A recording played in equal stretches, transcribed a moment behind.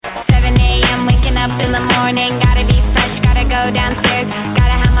morning, gotta be fresh, gotta go downstairs,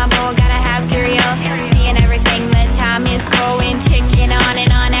 gotta have my bowl, gotta have cereal, seeing everything, the time is going, ticking on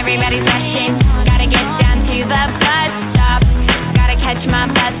and on, everybody's rushing, gotta get down to the bus stop, gotta catch my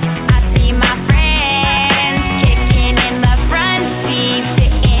bus, I see my friends, kicking in the front seat,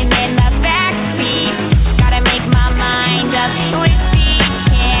 sitting in the back seat, gotta make my mind up, which seat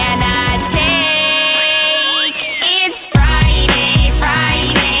can I take? It's Friday,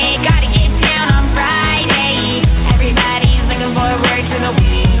 gotta get down on Friday, everybody's looking forward to the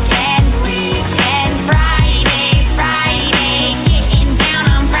weekend, Friday, getting down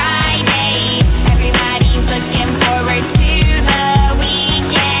on Friday, everybody's looking forward to the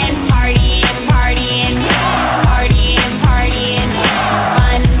weekend, partying,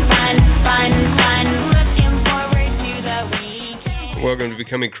 fun, looking forward to the weekend. Welcome to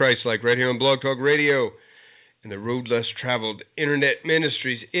Becoming Christlike right here on Blog Talk Radio and the Road Less Traveled Internet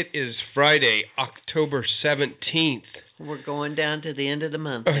Ministries. It is Friday, October 17th. We're going down to the end of the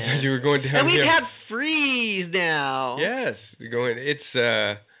month. Oh, I thought you were going down and we've here. had freeze now. Yes, you're going.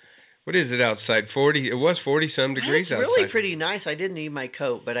 It's what is it outside? 40. It was 40-some degrees It's outside. really pretty nice. I didn't need my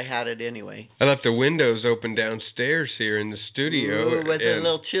coat, but I had it anyway. I left the windows open downstairs here in the studio. Ooh, was it a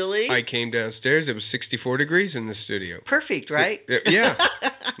little chilly? I came downstairs. It was 64 degrees in the studio. Perfect, right? Yeah.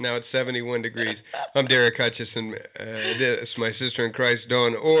 Now it's 71 degrees. I'm Derek Hutchison. This is my sister in Christ,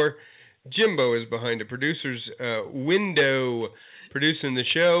 Dawn Orr. Jimbo is behind the producer's window producing the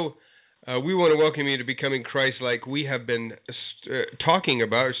show. We want to welcome you to Becoming Christ-like. We have been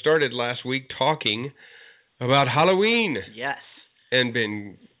started last week talking about Halloween. Yes. And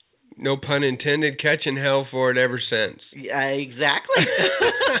been, no pun intended, catching hell for it ever since. Yeah, exactly.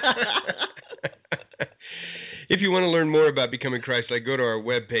 If you want to learn more about Becoming Christ-like, go to our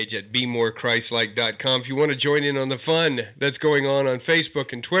webpage at bemorechrist-like.com. If you want to join in on the fun that's going on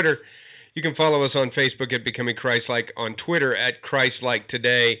Facebook and Twitter, you can follow us on Facebook at Becoming Christ-like, on Twitter at Christ-like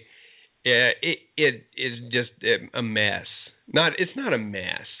Today. It is just a mess. It's not a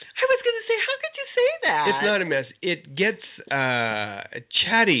mess. I was going to say, how could you say that? It's not a mess. It gets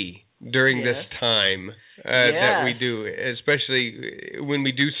chatty during this time that we do, especially when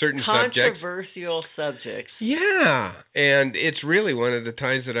we do certain controversial subjects. Yeah, and it's really one of the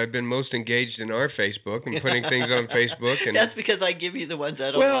times that I've been most engaged in our Facebook and putting things on Facebook. And that's because I give you the ones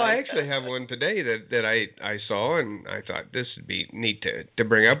I don't Well, like. I actually have one today that I saw, and I thought this would be neat to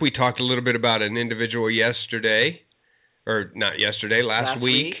bring up. We talked a little bit about an individual last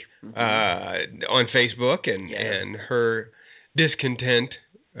week. On Facebook, and her discontent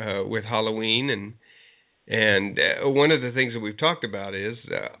with Halloween, and one of the things that we've talked about is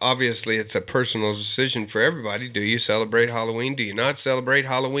obviously it's a personal decision for everybody. Do you celebrate Halloween? Do you not celebrate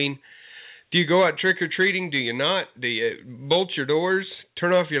Halloween? Do you go out trick-or-treating? Do you not? Do you bolt your doors?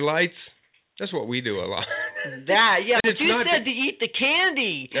 Turn off your lights? That's what we do a lot. But you said to eat the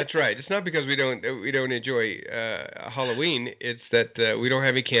candy. That's right. It's not because we don't enjoy Halloween. It's that we don't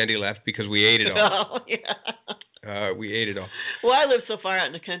have any candy left because we ate it all. Oh, yeah. We ate it all. Well, I live so far out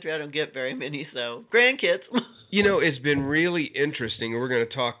in the country, I don't get very many, so grandkids. It's been really interesting. We're going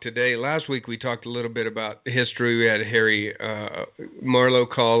to talk today. Last week we talked a little bit about history. We had Harry Marlowe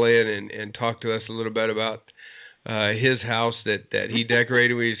call in and talk to us a little bit about his house that he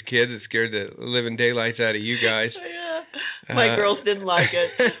decorated with his kids. It scared the living daylights out of you guys. Yeah, my girls didn't like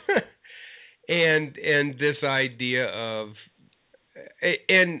it. and this idea of,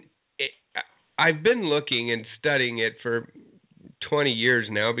 and I've been looking and studying it for 20 years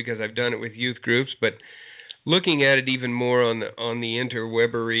now because I've done it with youth groups, but looking at it even more on the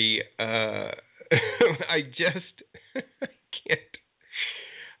interwebbery, I just can't.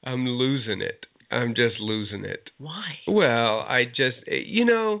 I'm losing it. I'm just losing it. Why? Well, I just, it's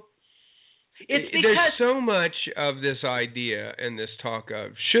because there's so much of this idea and this talk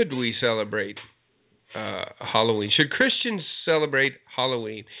of, should we celebrate Halloween? Should Christians celebrate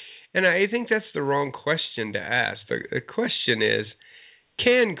Halloween? And I think that's the wrong question to ask. The question is,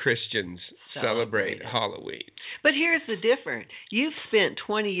 can Christians celebrate Halloween? But here's the difference. You've spent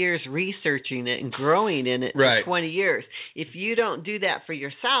 20 years researching it and growing in it Right. for 20 years. If you don't do that for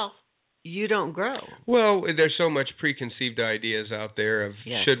yourself, you don't grow. Well, there's so much preconceived ideas out there of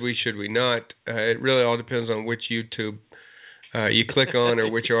should we not. It really all depends on which YouTube you click on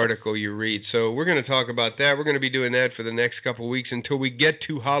or which article you read. So we're going to talk about that. We're going to be doing that for the next couple of weeks until we get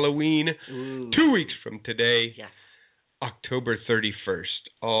to Halloween. Ooh. 2 weeks from today, yes. October 31st,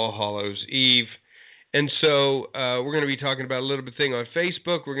 All Hallows Eve. And so we're going to be talking about a little bit thing on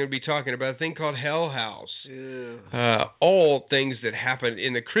Facebook. We're going to be talking about a thing called Hell House. All things that happen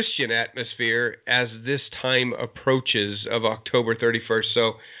in the Christian atmosphere as this time approaches of October 31st.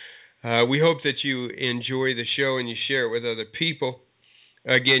 So We hope that you enjoy the show and you share it with other people.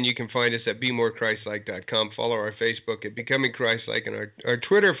 Again, you can find us at BeMoreChristlike.com. Follow our Facebook at Becoming Christlike and our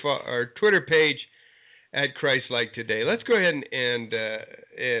Twitter page at Christlike Today. Let's go ahead and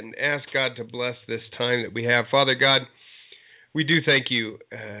ask God to bless this time that we have. Father God, we do thank you.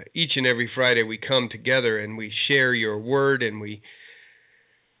 Each and every Friday we come together and we share your word, and we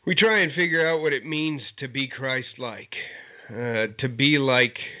try and figure out what it means to be Christ-like, to be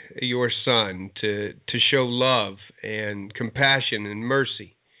like your Son, to show love and compassion and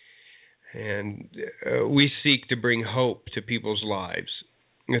mercy. And we seek to bring hope to people's lives.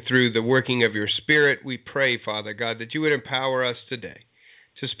 Through the working of your Spirit, we pray, Father God, that you would empower us today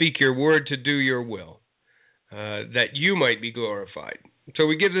to speak your word, to do your will, that you might be glorified. So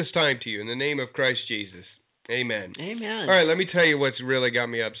we give this time to you in the name of Christ Jesus. Amen. Amen. All right, let me tell you what's really got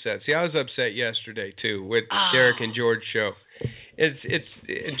me upset. See, I was upset yesterday, too, with Derek and George's show. George, and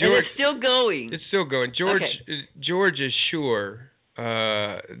it's still going. It's still going. George is sure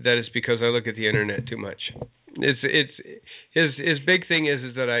that it's because I look at the internet too much. His big thing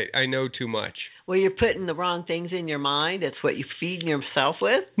is that I know too much. Well, you're putting the wrong things in your mind. It's what you feed yourself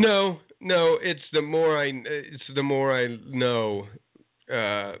with. No. It's the more I know,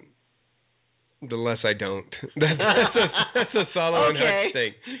 the less I don't. That's a Solomon Hutch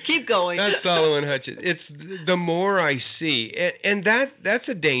thing. Keep going. That's Solomon Hutch. It's the more I see, and that's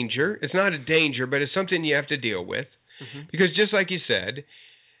a danger. It's not a danger, but it's something you have to deal with, because just like you said,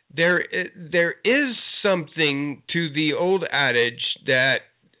 there is something to the old adage that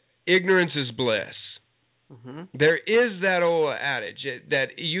ignorance is bliss. There is that old adage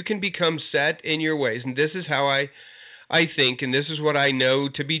that you can become set in your ways, and this is how I think, and this is what I know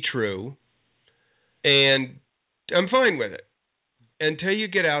to be true, and I'm fine with it until you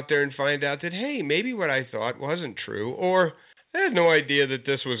get out there and find out that, hey, maybe what I thought wasn't true, or I had no idea that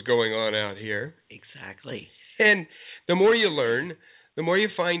this was going on out here. Exactly. And the more you learn, the more you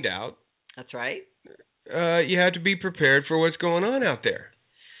find out. That's right. You have to be prepared for what's going on out there.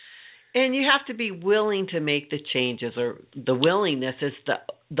 And you have to be willing to make the changes, or the willingness is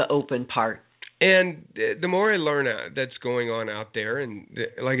the open part. And the more I learn that's going on out there, and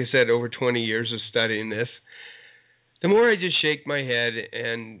like I said, over 20 years of studying this, the more I just shake my head,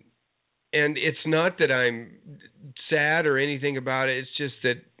 and it's not that I'm sad or anything about it. It's just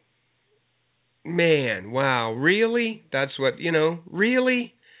that, man, wow, really? That's what,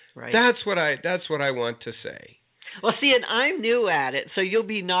 really? Right. That's what I want to say. Well, see, and I'm new at it, so you'll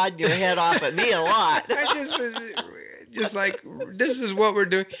be nodding your head off at me a lot. I just like, this is what we're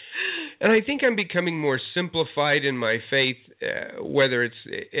doing. And I think I'm becoming more simplified in my faith,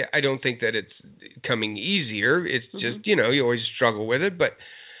 I don't think that it's coming easier. It's just, you always struggle with it, but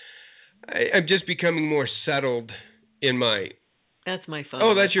I'm just becoming more settled in my... That's my phone.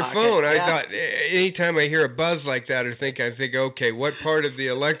 Oh, that's your pocket. phone. Yeah. I thought anytime I hear a buzz like that, I think, okay, what part of the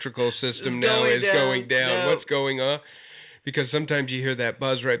electrical system now is going down? No. What's going on? Because sometimes you hear that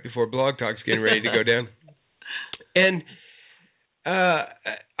buzz right before Blog Talk's getting ready to go down. And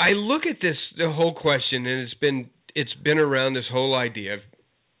I look at the whole question, and it's been around this whole idea of,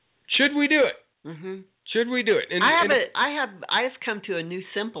 should we do it? Should we do it? And I have come to a new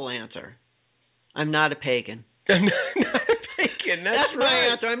simple answer. I'm not a pagan. I'm not a pagan. That's right.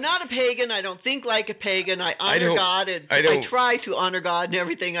 my answer. I'm not a pagan. I don't think like a pagan. I honor God, and I try to honor God in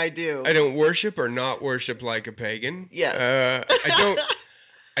everything I do. I don't worship or not worship like a pagan. Yes.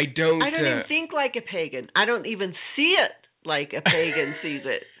 I don't even think like a pagan. I don't even see it like a pagan sees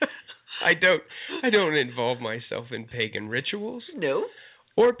it. I don't involve myself in pagan rituals. No.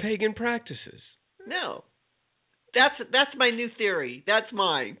 Or pagan practices. No. That's my new theory. That's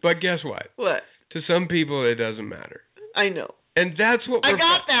mine. But guess what? What? To some people, it doesn't matter. I know. And that's what I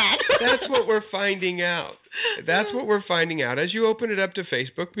got that. That's what we're finding out. That's what we're finding out as you open it up to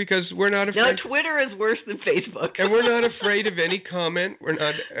Facebook, because we're not afraid. No, Twitter is worse than Facebook. And we're not afraid of any comment. We're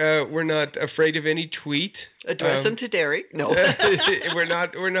not afraid of any tweet. Address them to Derek. No. We're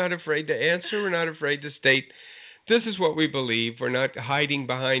not afraid to answer. We're not afraid to state this is what we believe. We're not hiding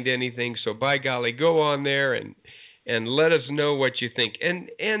behind anything. So by golly, go on there and let us know what you think.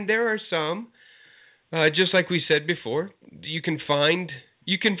 And there are some. Just like we said before, you can find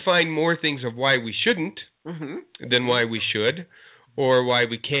more things of why we shouldn't than why we should, or why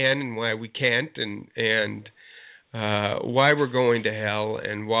we can and why we can't, and why we're going to hell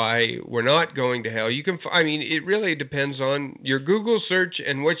and why we're not going to hell. It really depends on your Google search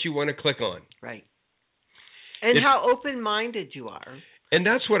and what you want to click on. Right. And how open-minded you are. And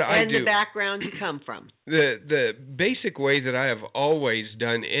that's what I do. And the background you come from. The basic way that I have always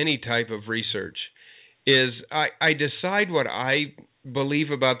done any type of research is I decide what I belief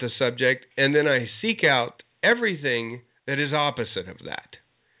about the subject, and then I seek out everything that is opposite of that.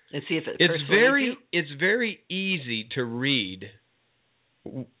 And see if it's very easy to read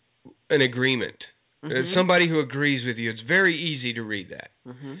an agreement. Somebody who agrees with you, it's very easy to read that.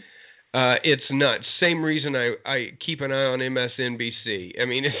 It's not. Same reason I keep an eye on MSNBC. I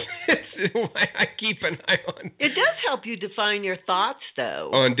mean, it's why I keep an eye on. It does help you define your thoughts,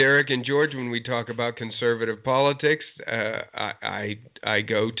 though. On Derek and George, when we talk about conservative politics, I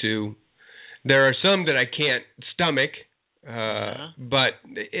go to. There are some that I can't stomach, but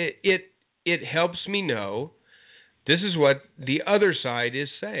it helps me know. This is what the other side is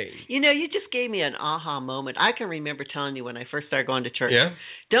saying. You know, you just gave me an aha moment. I can remember telling you when I first started going to church, yeah?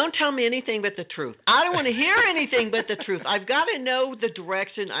 Don't tell me anything but the truth. I don't want to hear anything but the truth. I've got to know the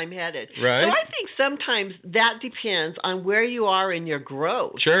direction I'm headed. Right. So I think sometimes that depends on where you are in your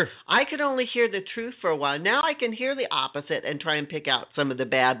growth. Sure. I could only hear the truth for a while. Now I can hear the opposite and try and pick out some of the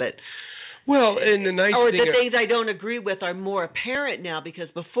bad, but... Well, and the nice or thing... Or the things I don't agree with are more apparent now because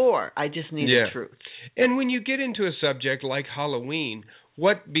before I just needed truth. And when you get into a subject like Halloween,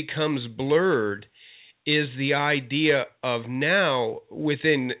 what becomes blurred is the idea of now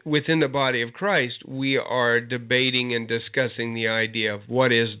within the body of Christ, we are debating and discussing the idea of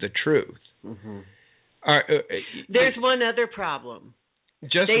what is the truth. There's one other problem.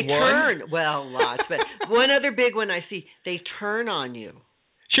 Just they one? Turn, well, lots, but one other big one I see, they turn on you.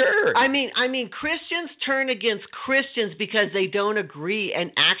 Sure. I mean, Christians turn against Christians because they don't agree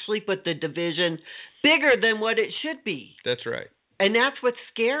and actually put the division bigger than what it should be. That's right. And that's what's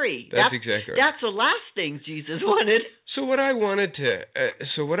scary. That's exactly right. That's the last thing Jesus wanted. So what I wanted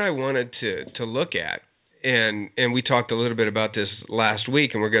to look at, and we talked a little bit about this last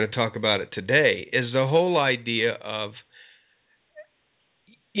week, and we're going to talk about it today, is the whole idea of,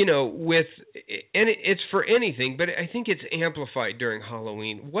 you know, and it's for anything, but I think it's amplified during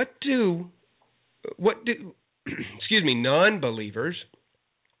Halloween. What do excuse me, non-believers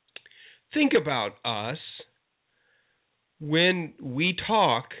think about us when we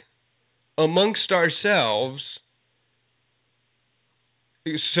talk amongst ourselves,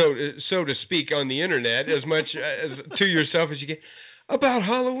 so to speak, on the internet, as much as to yourself as you can, about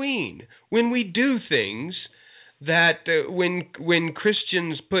Halloween, when we do things that when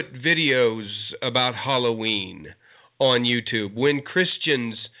Christians put videos about Halloween on YouTube, when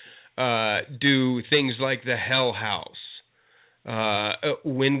Christians do things like the Hell House,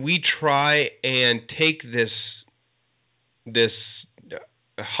 when we try and take this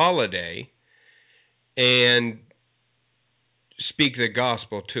holiday and speak the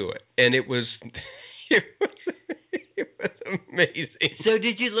gospel to it, and it was amazing. So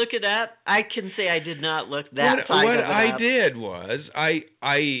did you look it up? I can say I did not look that side what of it I up. did was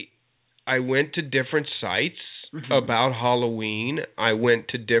I went to different sites about Halloween. I went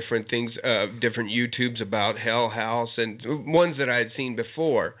to different things, different YouTubes about Hell House and ones that I had seen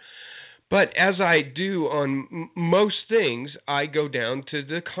before. But as I do on most things, I go down to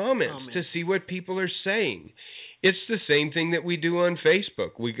the comments to see what people are saying. It's the same thing that we do on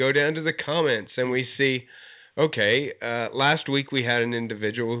Facebook. We go down to the comments and we see, okay, last week we had an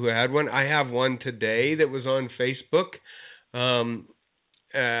individual who had one. I have one today that was on Facebook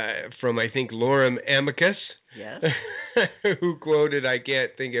from, I think, Lorem Amicus. Yes. Who quoted, I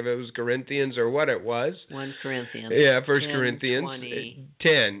can't think if it was Corinthians or what it was. 1 Corinthians. Yeah, 1 Corinthians 20.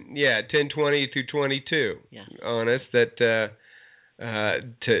 10. Yeah, 10:20 through 22. Yeah. On us that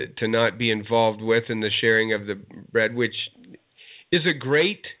to not be involved with in the sharing of the bread, which is a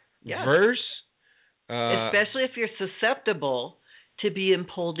great verse. Especially if you're susceptible to being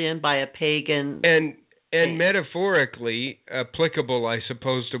pulled in by a pagan. And metaphorically applicable, I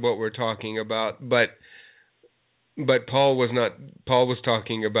suppose, to what we're talking about, but Paul was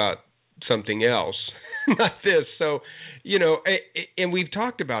talking about something else, not this. So, you know, and we've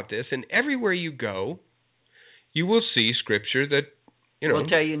talked about this, and everywhere you go, you will see scripture that, you know, will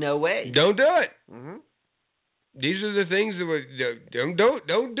tell you no way. Don't do it. Mm-hmm. These are the things that don't do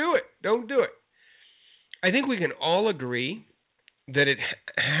it. Don't do it. I think we can all agree that it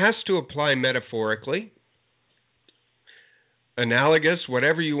has to apply metaphorically, analogous,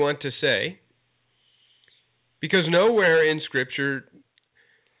 whatever you want to say. Because nowhere in Scripture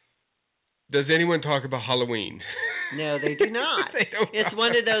does anyone talk about Halloween. No, they do not. It's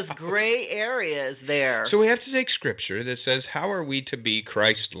one of those gray areas there. So we have to take Scripture that says, how are we to be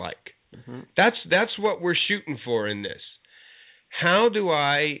Christ-like? Mm-hmm. That's what we're shooting for in this. How do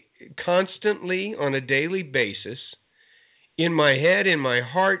I constantly, on a daily basis, in my head, in my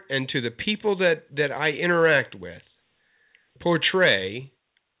heart, and to the people that I interact with, portray,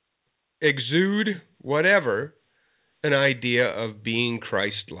 exude, whatever, an idea of being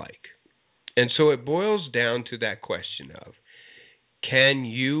Christ-like. And so it boils down to that question of, can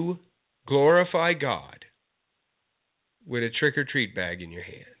you glorify God with a trick-or-treat bag in your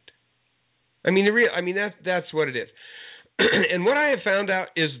hand? That's what it is. And what I have found out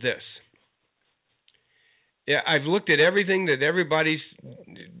is this. Yeah, I've looked at everything that everybody's,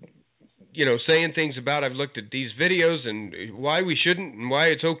 saying things about. I've looked at these videos and why we shouldn't and why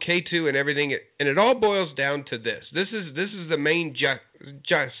it's okay to and everything. And it all boils down to this. This is the main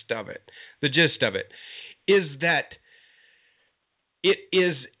gist of it. The gist of it is that it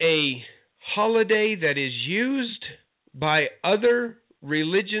is a holiday that is used by other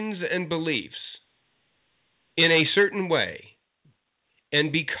religions and beliefs in a certain way.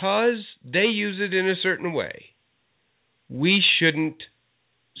 And because they use it in a certain way, we shouldn't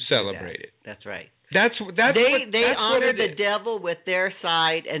celebrate it. That's right. They honor the devil with their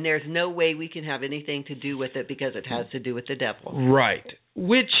side, and there's no way we can have anything to do with it because it has to do with the devil. Right.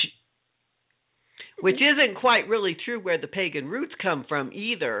 Which isn't quite really true where the pagan roots come from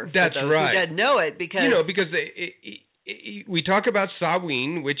either. That's right. Who doesn't know it because we talk about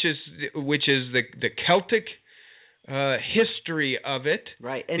Samhain, which is the Celtic history of it.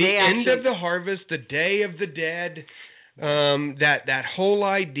 Right. And the end of the harvest, the Day of the Dead, that whole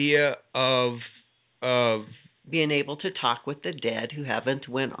idea of being able to talk with the dead who haven't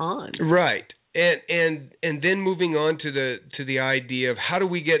went on. Right. And then moving on to the idea of how do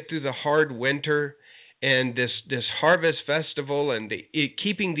we get through the hard winter and this harvest festival and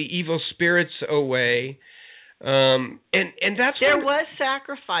keeping the evil spirits away. And that's there was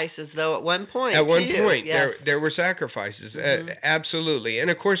sacrifices though at one point. At one point, yes. there were sacrifices, absolutely. And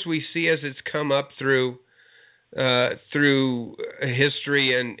of course, we see as it's come up through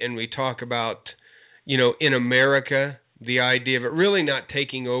history, and we talk about, in America, the idea of it really not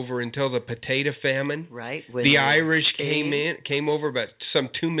taking over until the potato famine. Right. The Irish came over, about some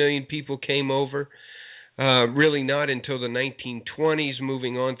 2 million people came over. Really not until the 1920s,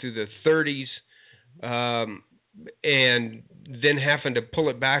 moving on through the 30s. And then having to pull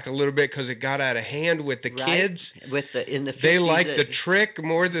it back a little bit because it got out of hand with the kids. In the 50s, they liked the trick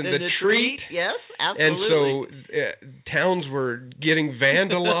more than the treat. Yes, absolutely. And so towns were getting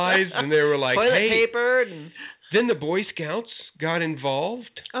vandalized, and they were like, toilet paper. Then the Boy Scouts got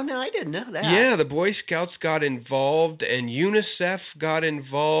involved. Oh no, I didn't know that. Yeah, the Boy Scouts got involved, and UNICEF got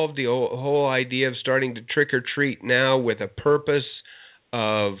involved. The whole idea of starting to trick or treat now with a purpose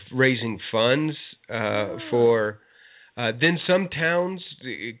of raising funds for. Then some towns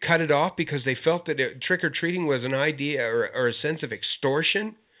cut it off because they felt that trick-or-treating was an idea or a sense of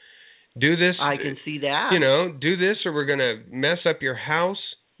extortion. Do this. I can see that. Do this or we're going to mess up your house.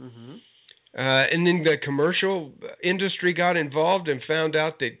 Mm-hmm. And then the commercial industry got involved and found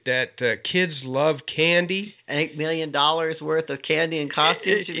out that kids love candy. $8 million worth of candy and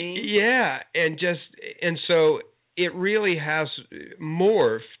costumes, you mean? Yeah, and so it really has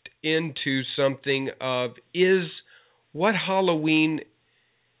morphed into something of what Halloween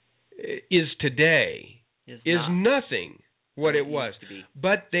is today is nothing what it was.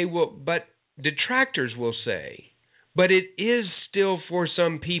 But detractors will say, but it is still for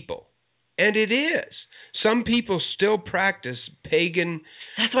some people. And it is. Some people still practice pagan.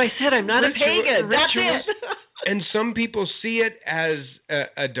 That's why I said I'm not a pagan. Rituals. That's it. And some people see it as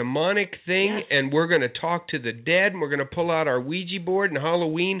a demonic thing, yes. And we're going to talk to the dead, and we're going to pull out our Ouija board, and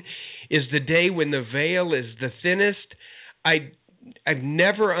Halloween is the day when the veil is the thinnest. I've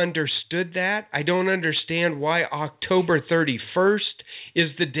never understood that. I don't understand why October 31st is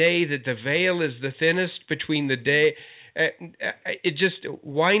the day that the veil is the thinnest between the day.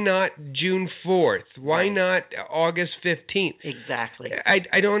 Why not June 4th? Why not August 15th? Exactly.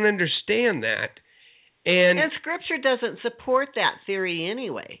 I don't understand that. And Scripture doesn't support that theory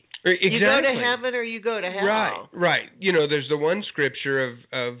anyway. Exactly. You go to heaven or you go to hell. Right. There's the one scripture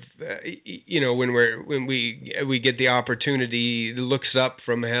of when we get the opportunity, looks up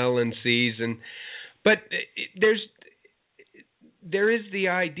from hell and sees, but there is the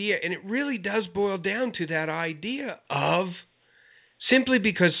idea, and it really does boil down to that idea of simply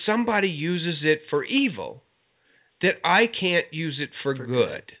because somebody uses it for evil, that I can't use it for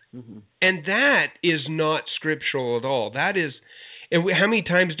good. Mm-hmm. And that is not scriptural at all. That is, and how many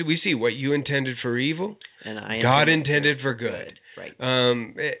times do we see what you intended for evil, and God intended for good? Right.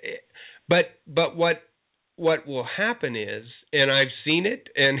 But what will happen is, and I've seen it,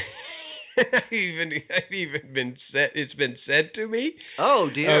 and I've even been said, it's been said to me. Oh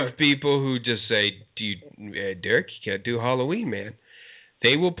dear. Of people who just say, Derek, you can't do Halloween, man.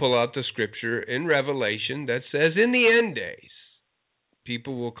 They will pull out the scripture in Revelation that says, in the end days,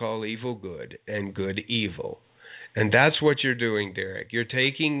 people will call evil good and good evil. And that's what you're doing, Derek. You're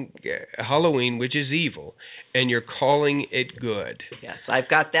taking Halloween, which is evil, and you're calling it good. Yes, I've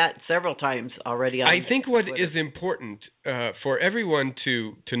got that several times already on I think what Twitter. is important for everyone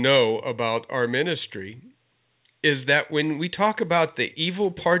to know about our ministry is that when we talk about the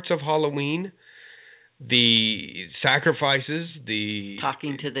evil parts of Halloween, the sacrifices, the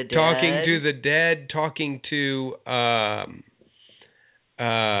talking to the dead, talking to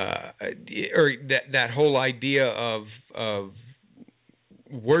or that whole idea of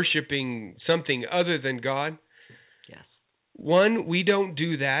worshiping something other than God. Yes. One, we don't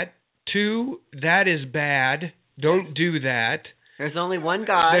do that. Two, that is bad. Don't do that. There's only one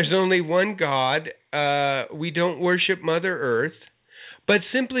God. There's only one God. We don't worship Mother Earth. But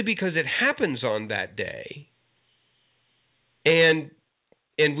simply because it happens on that day, and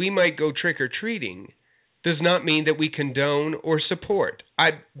we might go trick-or-treating, does not mean that we condone or support.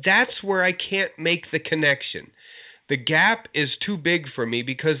 That's where I can't make the connection. The gap is too big for me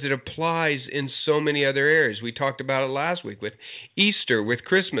because it applies in so many other areas. We talked about it last week with Easter, with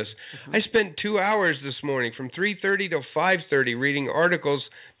Christmas. Mm-hmm. I spent 2 hours this morning from 3:30 to 5:30 reading articles,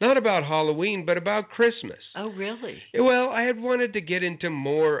 not about Halloween, but about Christmas. Oh, really? Well, I had wanted to get into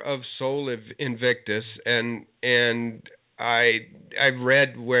more of Sol Invictus, and I've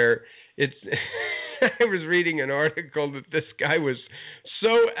read where it's... I was reading an article that this guy was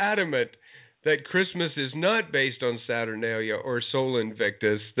so adamant that Christmas is not based on Saturnalia or Sol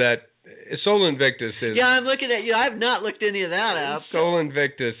Invictus, that Sol Invictus is... Yeah, I'm looking at you. I've not looked any of that up. Sol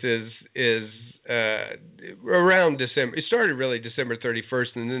Invictus is around December. It started really December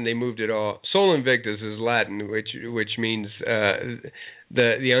 31st, and then they moved it all. Sol Invictus is Latin, which means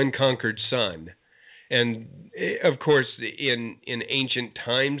the unconquered sun. And of course, in ancient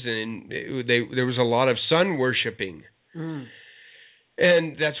times, there was a lot of sun worshiping,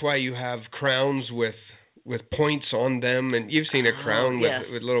 and that's why you have crowns with points on them. And you've seen a crown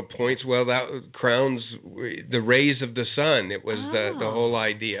with little points. Well, that crowns the rays of the sun. It was the whole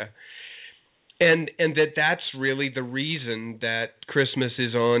idea, and that's really the reason that Christmas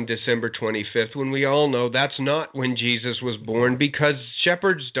is on December 25th, when we all know that's not when Jesus was born, because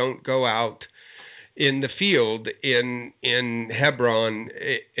shepherds don't go out in the field in Hebron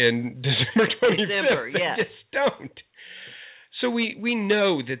in December 25th. Yes. They just don't. So we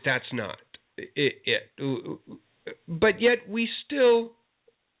know that that's not it. But yet we still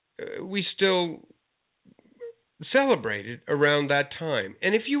celebrate it around that time.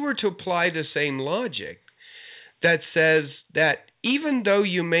 And if you were to apply the same logic that says that even though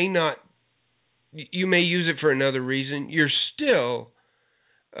you may use it for another reason, you're still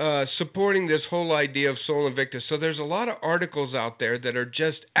supporting this whole idea of Sol Invictus. So there's a lot of articles out there that are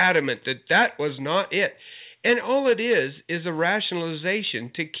just adamant that was not it. And all it is a rationalization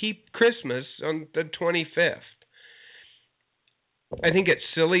to keep Christmas on the 25th. I think it's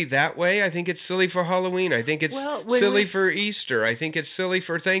silly that way. I think it's silly for Halloween. I think it's silly for Easter. I think it's silly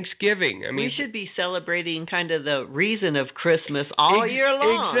for Thanksgiving. I mean, we should be celebrating kind of the reason of Christmas all year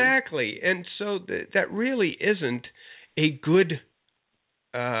long. Exactly. And so that really isn't a good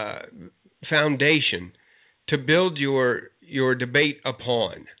foundation to build your debate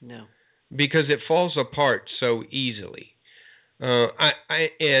upon. No, because it falls apart so easily.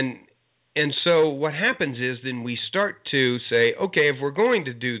 And so what happens is then we start to say, okay, if we're going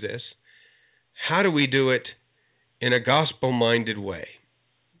to do this, how do we do it in a gospel-minded way?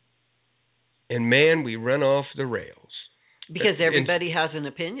 And man, we run off the rails. Because everybody has an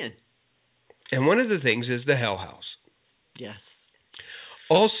opinion. And one of the things is the Hell House. Yes.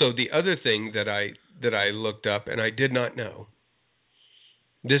 Also, the other thing that I looked up and I did not know.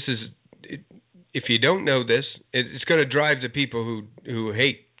 This is, if you don't know this, it's going to drive the people who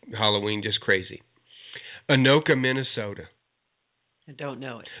hate Halloween just crazy. Anoka, Minnesota. I don't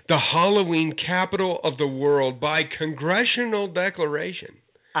know it. The Halloween capital of the world by congressional declaration.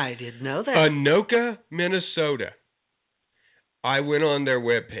 I didn't know that. Anoka, Minnesota. I went on their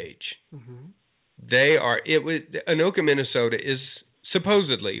webpage. Mm-hmm. Anoka, Minnesota is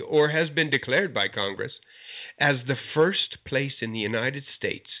supposedly, or has been declared by Congress, as the first place in the United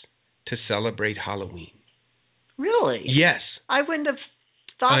States to celebrate Halloween. Really? Yes. I wouldn't have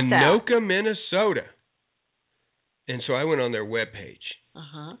thought Anoka, Minnesota. And so I went on their webpage.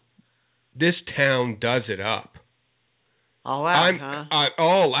 Uh-huh. This town does it up. All out,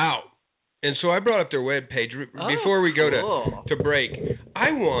 all out. And so I brought up their webpage before we go to break.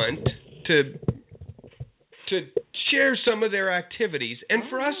 I want to share some of their activities and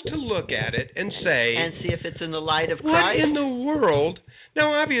for us to look at it and say, and see if it's in the light of Christ. What in the world?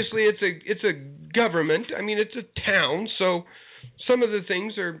 Now, obviously, it's a government. I mean, it's a town, so some of the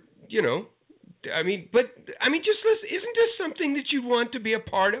things are, just listen. Isn't this something that you want to be a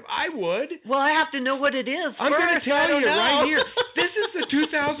part of? I would. Well, I have to know what it is. I'm going to tell you right here. This is the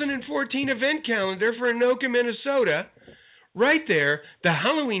 2014 event calendar for Anoka, Minnesota. Right there, the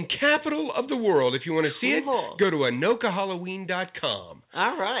Halloween capital of the world. If you want to see it, go to AnokaHalloween.com.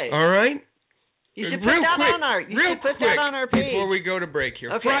 All right. All right? You should put that on our page. Before we go to break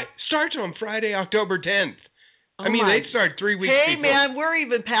here. Okay. Starts on Friday, October 10th. They start 3 weeks before. Hey, man, we're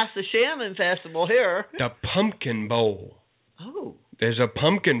even past the Shaman Festival here. The Pumpkin Bowl. Oh. There's a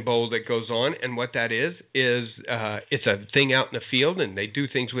pumpkin bowl that goes on, and what that is it's a thing out in the field, and they do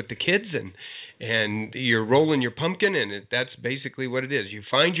things with the kids, and you're rolling your pumpkin, and that's basically what it is. You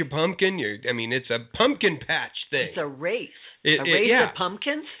find your pumpkin. It's a pumpkin patch thing. It's a race. A race of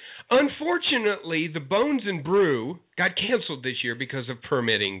pumpkins? Unfortunately, the Bones and Brew got canceled this year because of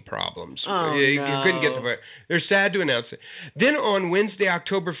permitting problems. Oh, You couldn't get the. They're sad to announce it. Then on Wednesday,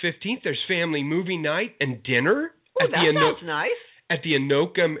 October 15th, there's family movie night and dinner. Oh, that sounds nice. At the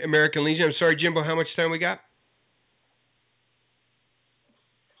Anoka American Legion. I'm sorry, Jimbo, how much time we got?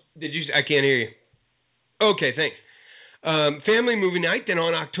 I can't hear you. Okay, thanks. Family movie night. Then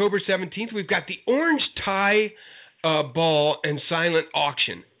on October 17th, we've got the Orange Tie Ball and Silent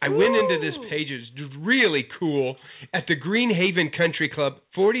Auction. I went into this page. It's really cool. At the Greenhaven Country Club,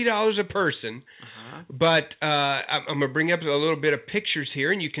 $40 a person. Uh-huh. But I'm going to bring up a little bit of pictures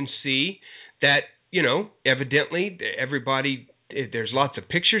here, and you can see that, evidently everybody... There's lots of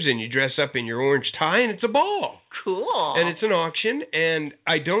pictures, and you dress up in your orange tie, and it's a ball. Cool. And it's an auction, and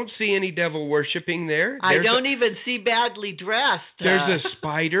I don't see any devil worshipping there. I don't even see badly dressed. There's a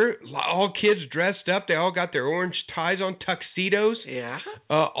spider. All kids dressed up. They all got their orange ties on, tuxedos. Yeah.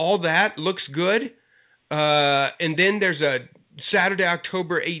 All that looks good. And then there's a Saturday,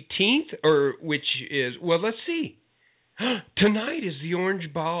 October 18th, which is, let's see. Tonight is the orange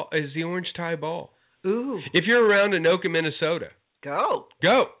tie ball. Ooh. If you're around Anoka, Minnesota. Go.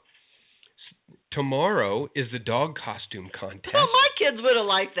 Tomorrow is the dog costume contest. Well, my kids would have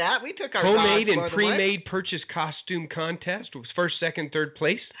liked that. We took our homemade dogs and pre-made purchase costume contest. It was first, second, third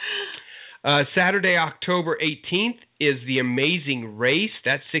place. Saturday, October 18th is the Amazing Race.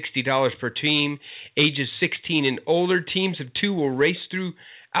 That's $60 per team. Ages 16 and older. Teams of 2 will race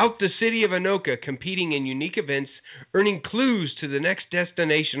throughout the city of Anoka, competing in unique events, earning clues to the next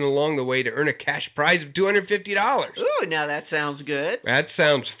destination along the way to earn a cash prize of $250. Ooh, now that sounds good. That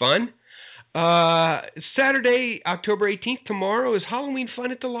sounds fun. Saturday, October 18th, tomorrow is Halloween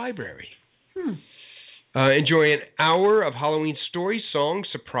fun at the library. Enjoy an hour of Halloween stories, songs,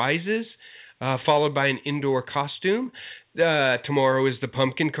 surprises, followed by an indoor costume. Tomorrow is the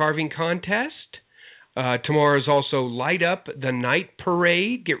pumpkin carving contest. Tomorrow is also Light Up the Night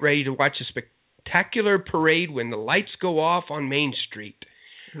Parade. Get ready to watch a spectacular parade when the lights go off on Main Street.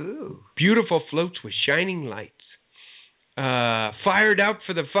 Ooh. Beautiful floats with shining lights. Fired up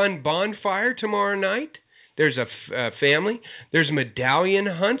for the fun bonfire tomorrow night. There's a family. There's medallion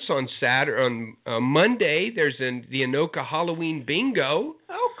hunts on Saturday. On Monday, there's the Anoka Halloween Bingo.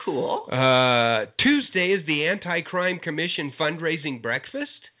 Oh, cool. Tuesday is the Anti-Crime Commission fundraising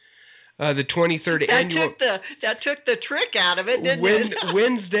breakfast. The 23rd annual. That took the trick out of it, didn't it?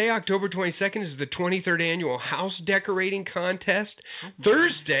 Wednesday, October 22nd, is the 23rd annual house decorating contest.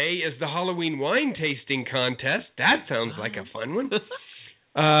 Thursday is the Halloween wine tasting contest. That sounds like a fun one.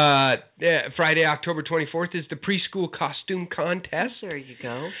 Friday, October 24th, is the preschool costume contest. There you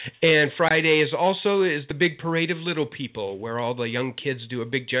go. And Friday is the big parade of little people, where all the young kids do a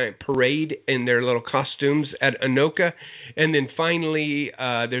big giant parade in their little costumes at Anoka. And then finally,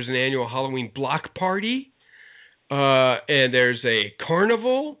 there's an annual Halloween block party. And there's a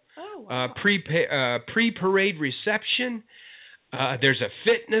carnival, pre-parade reception. There's a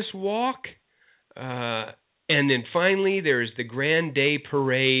fitness walk. And then finally, there's the Grand Day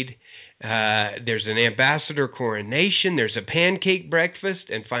Parade. There's an ambassador coronation. There's a pancake breakfast.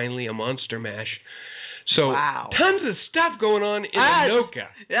 And finally, a monster mash. So tons of stuff going on in Anoka.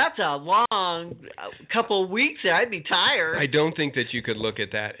 That's a long couple of weeks. I'd be tired. I don't think that you could look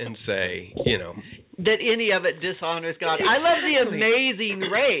at that and say, that any of it dishonors God. I love the Amazing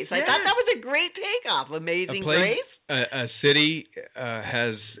Race. I thought that was a great takeoff. Amazing Race. A city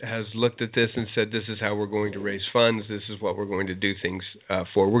has looked at this and said, this is how we're going to raise funds. This is what we're going to do things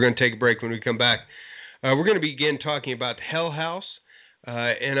for. We're going to take a break. When we come back, we're going to begin talking about Hell House,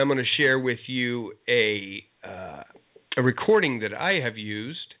 and I'm going to share with you a recording that I have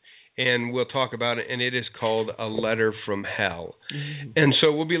used, and we'll talk about it, and it is called A Letter from Hell. Mm-hmm. And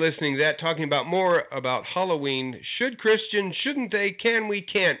so we'll be listening to that, talking about more about Halloween. Should Christians, shouldn't they, can we,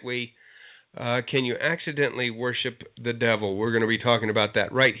 can't we? can you accidentally worship the devil? We're going to be talking about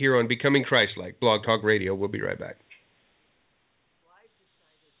that right here on Becoming Christlike, Blog Talk Radio. We'll be right back.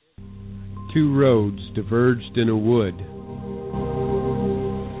 Two roads diverged in a wood,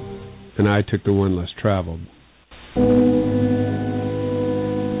 and I took the one less traveled.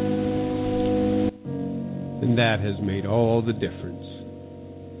 And that has made all the difference.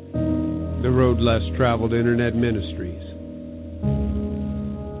 The Road Less Traveled Internet Ministries.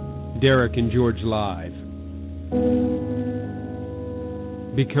 Derek and George Live.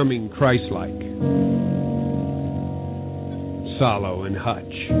 Becoming Christlike. Salo and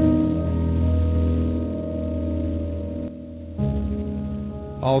Hutch.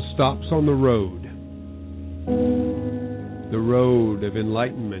 All stops on the road. The road of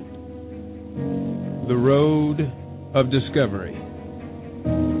enlightenment. The road of discovery.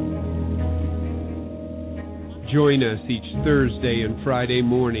 Join us each Thursday and Friday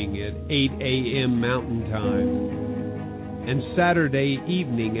morning at 8 a.m. Mountain Time and Saturday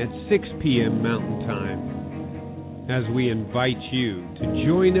evening at 6 p.m. Mountain Time as we invite you to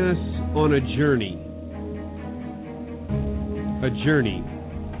join us on a journey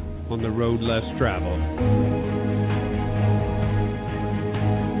on the road less traveled.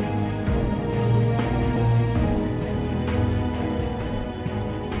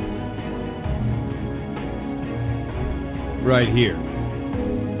 Right here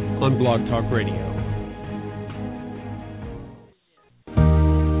on Blog Talk Radio.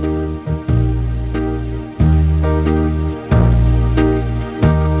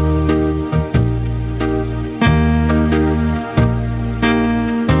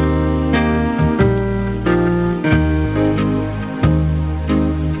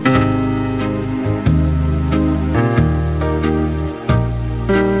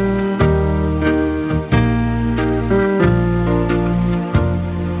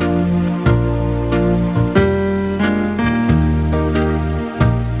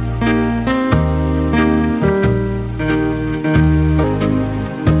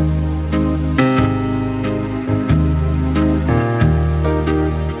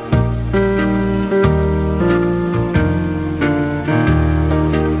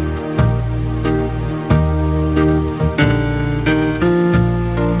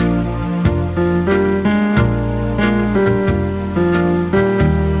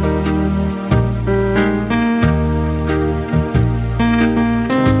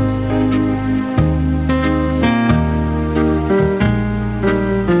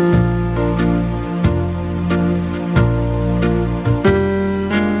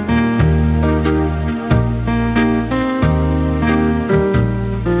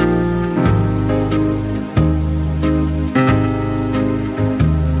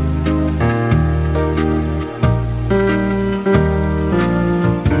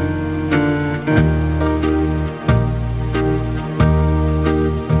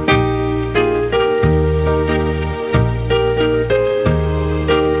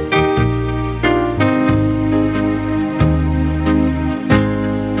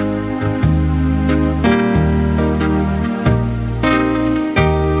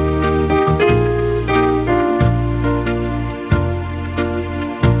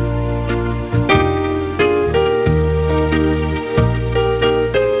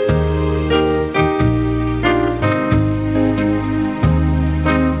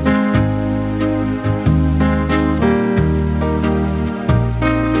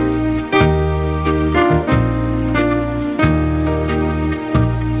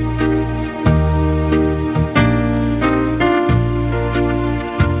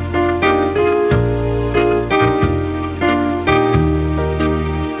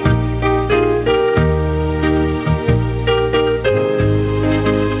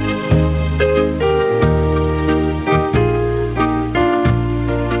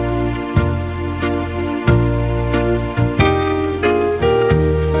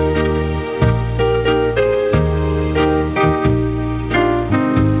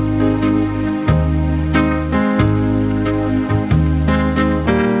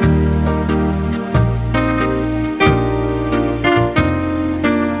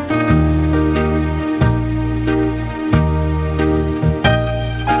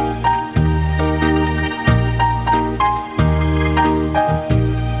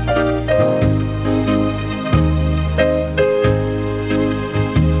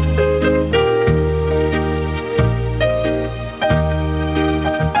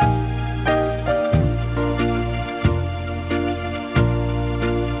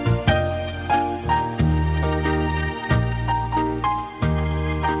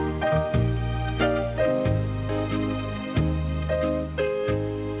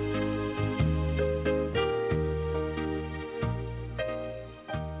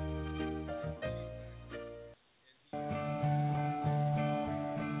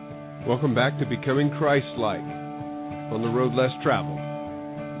 Welcome back to Becoming Christlike on the road less traveled,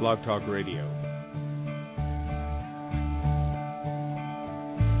 Blog Talk Radio.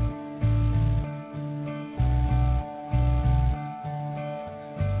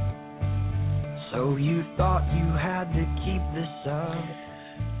 So you thought you had to keep this up?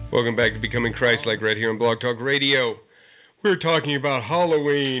 Welcome back to Becoming Christlike right here on Blog Talk Radio. We're talking about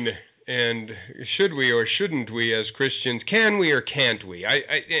Halloween. And should we or shouldn't we as Christians, can we or can't we?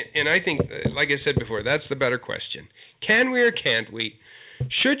 I think, like I said before, that's the better question. Can we or can't we?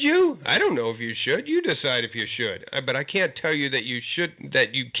 Should you? I don't know if you should. You decide if you should. But I can't tell you that you should,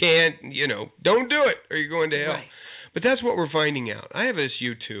 that you can't, don't do it or you're going to hell. Right. But that's what we're finding out. I have this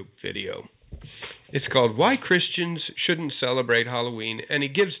YouTube video. It's called Why Christians Shouldn't Celebrate Halloween, and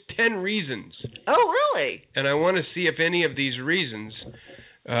it gives 10 reasons. Oh, really? And I want to see if any of these reasons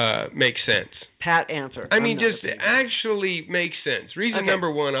makes sense. Pat answer. I mean, just actually makes sense. Reason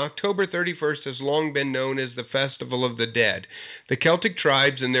number 1, October 31st has long been known as the Festival of the Dead. The Celtic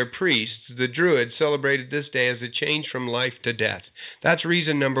tribes and their priests, the Druids, celebrated this day as a change from life to death. That's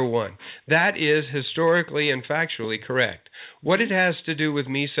reason number 1. That is historically and factually correct. What it has to do with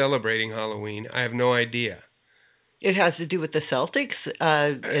me celebrating Halloween, I have no idea. It has to do with the Celtics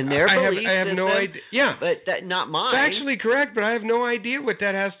and their beliefs. I have no idea. Yeah, but not mine. Factually correct, but I have no idea what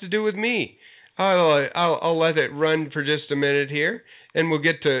that has to do with me. I'll let it run for just a minute here, and we'll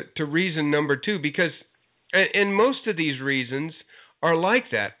get to reason number 2, because and most of these reasons are like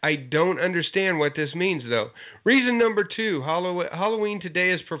that. I don't understand what this means, though. Reason number 2, Halloween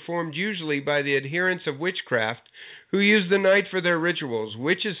today is performed usually by the adherents of witchcraft who use the night for their rituals.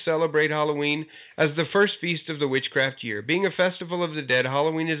 Witches celebrate Halloween as the first feast of the witchcraft year. Being a festival of the dead,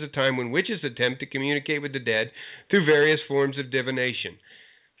 Halloween is a time when witches attempt to communicate with the dead through various forms of divination.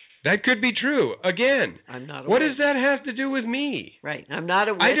 That could be true. Again, I'm not aware. What does that have to do with me? Right. I'm not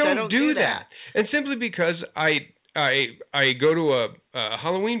a witch. I don't do that. And simply because I go to a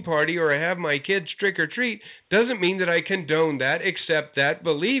Halloween party or I have my kids trick or treat doesn't mean that I condone that, accept that,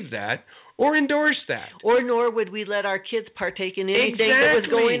 believe that, or endorse that. Or nor would we let our kids partake in anything that was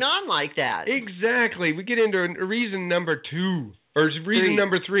going on like that. Exactly. We get into reason number 2, or reason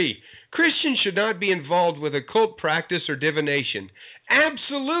number 3. Christians should not be involved with occult practice or divination.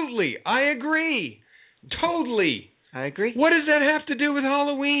 Absolutely. I agree. Totally. I agree. What does that have to do with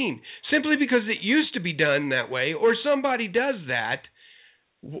Halloween? Simply because it used to be done that way, or somebody does that,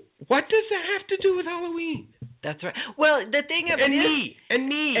 what does that have to do with Halloween? That's right. Well, the thing of it is... And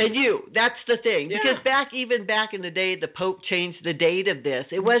me. And you. That's the thing. Yeah. Because even back in the day, the Pope changed the date of this.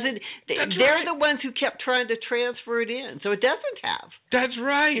 It wasn't... They're the ones who kept trying to transfer it in. So it doesn't have. That's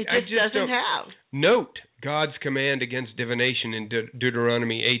right. It just doesn't have. Note God's command against divination in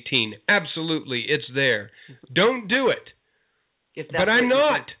Deuteronomy 18. Absolutely, it's there. Don't do it. But I'm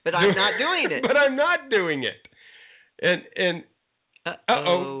not. But I'm not doing it. But I'm not doing it. And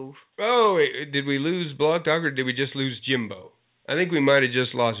Uh-oh. Oh, did we lose Blog Talk or did we just lose Jimbo? I think we might have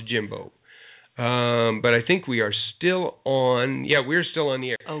just lost Jimbo. But I think we are still on. Yeah, we're still on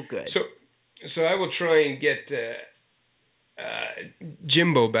the air. Oh, good. So I will try and get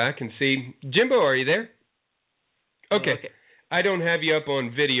Jimbo back and see. Jimbo, are you there? Okay. I don't have you up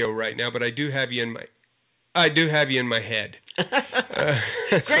on video right now, but I do have you in my head.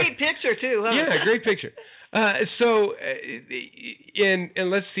 Great picture too, huh? Yeah, great picture. So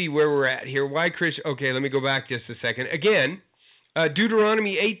let's see where we're at here. Why Okay, let me go back just a second. Again,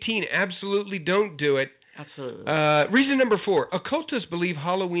 Deuteronomy 18, absolutely don't do it. Absolutely. Reason number 4, occultists believe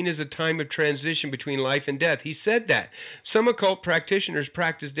Halloween is a time of transition between life and death. He said that. Some occult practitioners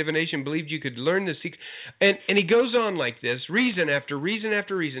practiced divination, believed you could learn the secret. And he goes on like this, reason after reason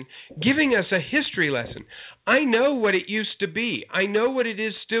after reason, giving us a history lesson. I know what it used to be. I know what it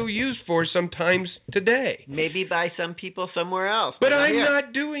is still used for sometimes today. Maybe by some people somewhere else. But I'm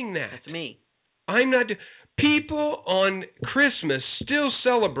not doing that. That's me. I'm not. People on Christmas still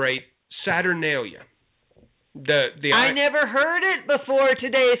celebrate Saturnalia. I never heard it before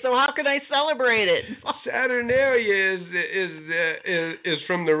today, so how can I celebrate it? Saturnalia is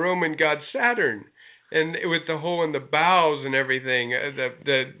from the Roman god Saturn, and with the hole in the boughs and everything,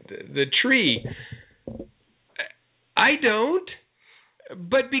 the tree. I don't,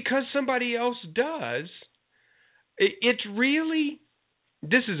 but because somebody else does, it's really.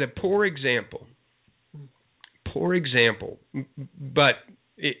 This is a poor example, but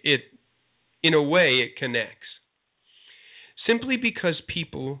it in a way it connects. Simply because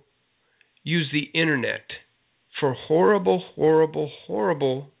people use the internet for horrible, horrible,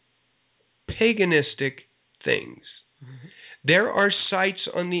 horrible paganistic things. Mm-hmm. There are sites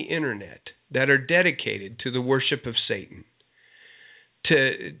on the internet that are dedicated to the worship of Satan,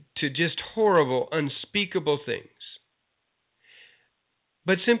 to to just horrible, unspeakable things.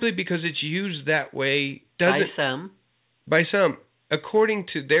 But simply because it's used that way doesn't... By some. According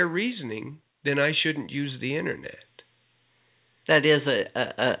to their reasoning, then I shouldn't use the internet. That is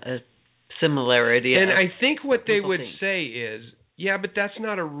a similarity. And I think what they would say is, yeah, but that's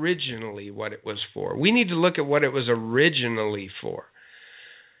not originally what it was for. We need to look at what it was originally for.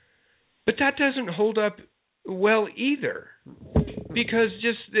 But that doesn't hold up well either. Because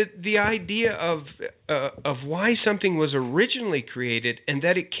just the idea of why something was originally created and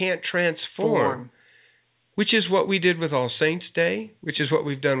that it can't transform, which is what we did with All Saints Day, which is what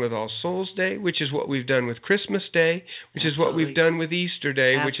we've done with All Souls Day, which is what we've done with Christmas Day, which is what we've done with Easter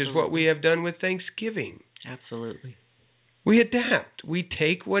Day, which is what we have done with Thanksgiving. Absolutely. We adapt. We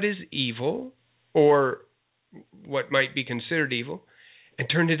take what is evil, or what might be considered evil, and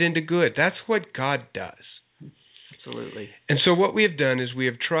turn it into good. That's what God does. Absolutely. And so what we have done is we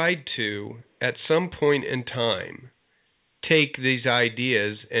have tried to, at some point in time, take these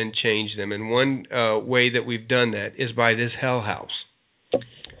ideas and change them. And one way that we've done that is by this Hell House.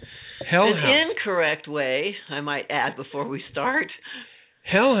 An incorrect way, I might add before we start.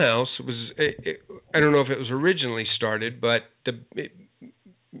 Hell House was, I don't know if it was originally started, but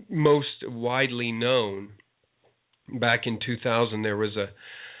most widely known, back in 2000, there was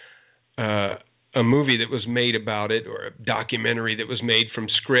a movie that was made about it, or a documentary that was made from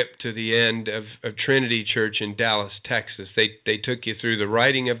script to the end of Trinity Church in Dallas, Texas. They took you through the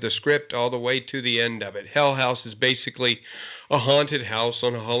writing of the script all the way to the end of it. Hell House is basically a haunted house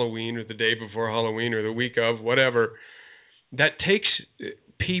on Halloween or the day before Halloween or the week of, whatever, that takes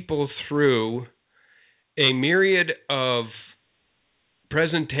people through a myriad of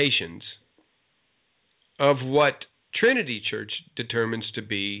presentations of what Trinity Church determines to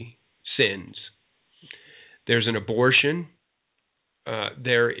be sins. There's an abortion,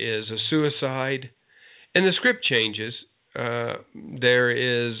 there is a suicide, and the script changes. There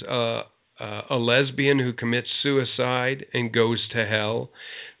is a lesbian who commits suicide and goes to hell.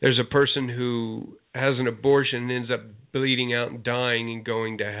 There's a person who has an abortion and ends up bleeding out and dying and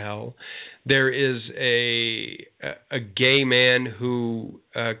going to hell. There is a gay man who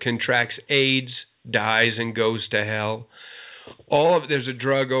contracts AIDS, dies, and goes to hell. There's a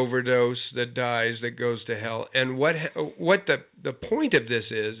drug overdose that dies, that goes to hell. And what the point of this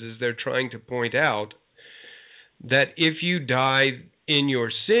is they're trying to point out that if you die in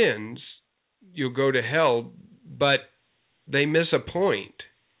your sins, you'll go to hell, but they miss a point.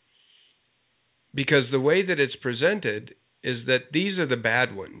 Because the way that it's presented is that these are the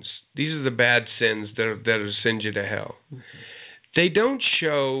bad ones. These are the bad sins that send you to hell. Mm-hmm. They don't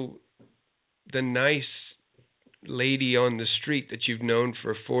show the nice lady on the street that you've known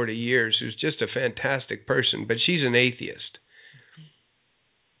for 40 years who's just a fantastic person, but she's an atheist.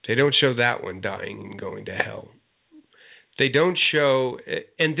 They don't show that one dying and going to hell. They don't show,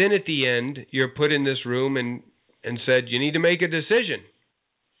 and then at the end, you're put in this room and said, you need to make a decision.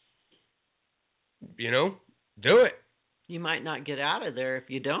 Do it. You might not get out of there if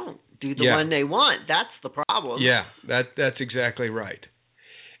you don't do the one they want. That's the problem. Yeah, that's exactly right.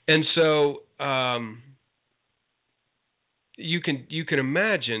 And so you can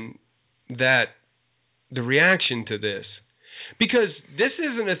imagine that the reaction to this, because this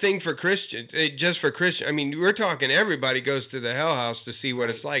isn't a thing for Christians, just for Christians. I mean, we're talking everybody goes to the Hell House to see what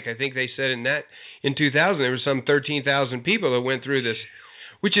it's like. I think they said in 2000 there were some 13,000 people that went through this,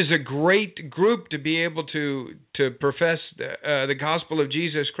 which is a great group to be able to profess the gospel of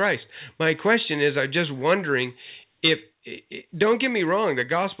Jesus Christ. My question is, I'm just wondering if, don't get me wrong, the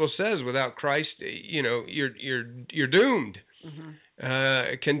gospel says without Christ, you're doomed,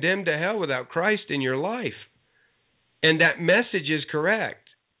 condemned to hell without Christ in your life, and that message is correct.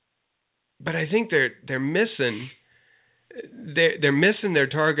 But I think they're missing their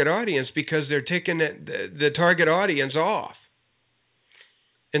target audience, because they're taking the target audience off.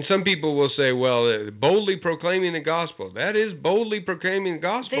 And some people will say, well, boldly proclaiming the gospel. That is boldly proclaiming the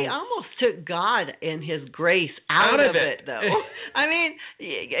gospel. They almost took God and His grace out of it, though. I mean,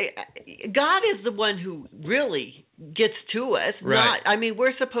 God is the one who really gets to us. Right.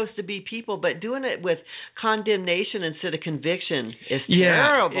 We're supposed to be people, but doing it with condemnation instead of conviction is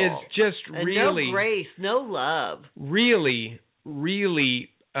terrible. Yeah, it's just really... no grace, no love. Really, really...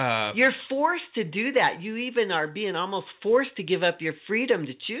 you're forced to do that. You even are being almost forced to give up your freedom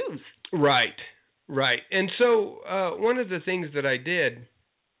to choose. Right. And so one of the things that I did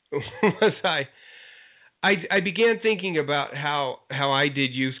was I began thinking about how I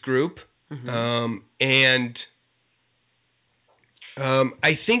did youth group, and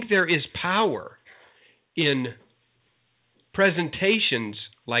I think there is power in presentations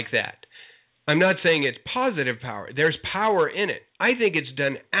like that. I'm not saying it's positive power. There's power in it. I think it's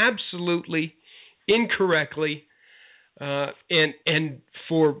done absolutely incorrectly, and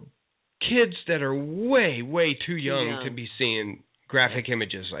for kids that are way, way too young to be seeing graphic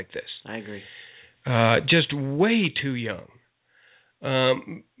images like this. I agree. Just way too young.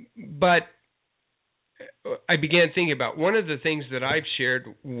 But I began thinking about one of the things that I've shared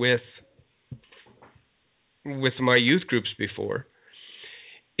with my youth groups before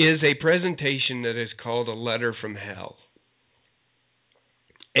is a presentation that is called A Letter from Hell.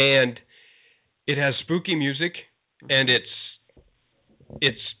 And it has spooky music, and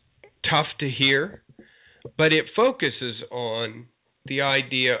it's tough to hear, but it focuses on the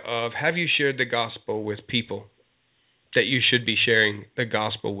idea of, have you shared the gospel with people that you should be sharing the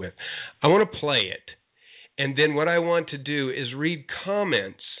gospel with? I want to play it. And then what I want to do is read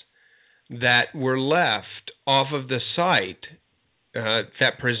comments that were left off of the site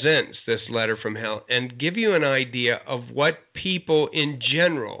that presents this letter from hell, and give you an idea of what people in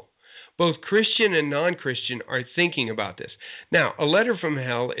general, both Christian and non-Christian, are thinking about this. Now, A Letter from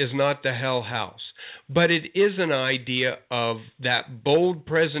Hell is not the Hell House, but it is an idea of that bold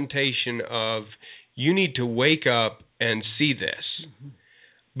presentation of, you need to wake up and see this. Mm-hmm.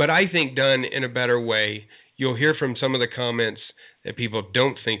 But I think done in a better way. You'll hear from some of the comments that people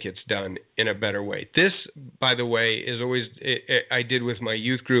don't think it's done in a better way. This, by the way, is always, I did with my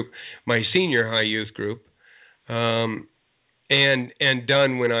youth group, my senior high youth group, and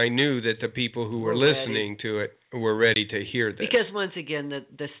done when I knew that the people who were listening to it were ready to hear this. Because once again,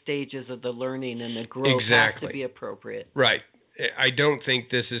 the stages of the learning and the growth have to be appropriate. Right. I don't think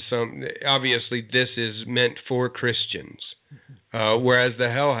this is obviously this is meant for Christians, whereas the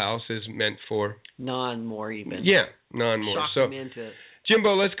Hell House is meant for non-more even. Yeah, non-more. Shock them into it.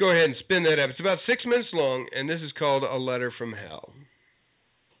 Jimbo, let's go ahead and spin that up. It's about 6 minutes long, and this is called A Letter from Hell.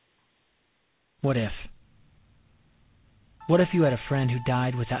 What if? What if you had a friend who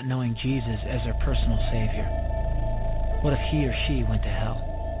died without knowing Jesus as their personal Savior? What if he or she went to hell?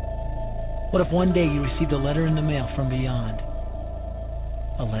 What if one day you received a letter in the mail from beyond?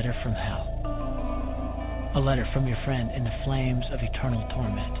 A letter from hell. A letter from your friend in the flames of eternal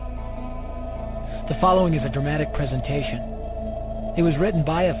torment. The following is a dramatic presentation. It was written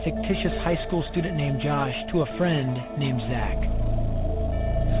by a fictitious high school student named Josh to a friend named Zach.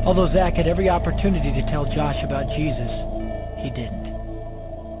 Although Zach had every opportunity to tell Josh about Jesus, he didn't.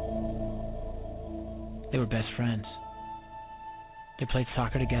 They were best friends. They played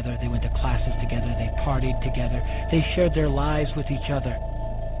soccer together, they went to classes together, they partied together, they shared their lives with each other.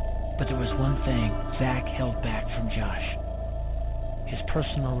 But there was one thing Zach held back from Josh: his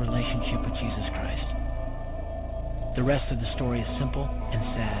personal relationship with Jesus Christ. The rest of the story is simple and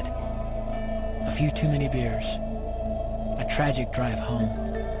sad. A few too many beers, a tragic drive home,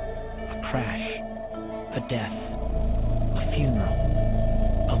 a crash, a death, a funeral,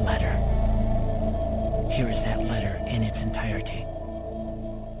 a letter. Here is that letter in its entirety.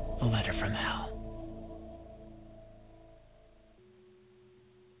 A letter from hell.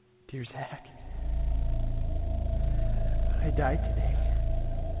 Dear Zach, I died today.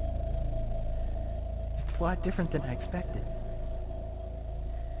 It's a lot different than I expected.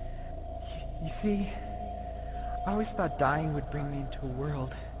 You see, I always thought dying would bring me into a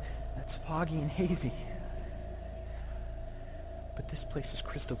world that's foggy and hazy. But this place is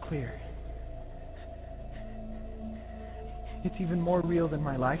crystal clear. It's even more real than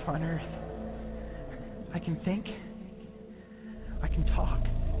my life on Earth. I can think. I can talk.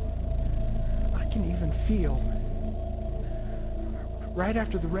 I can even feel. Right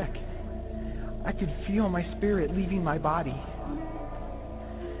after the wreck, I could feel my spirit leaving my body.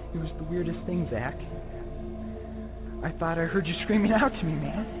 It was the weirdest thing, Zach. I thought I heard you screaming out to me,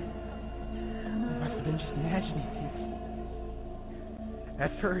 man. I must have been just imagining things.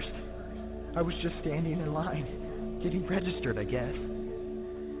 At first, I was just standing in line, getting registered, I guess.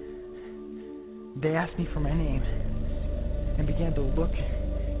 They asked me for my name and began to look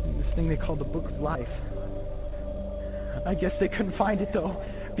in this thing they called the Book of Life. I guess they couldn't find it, though,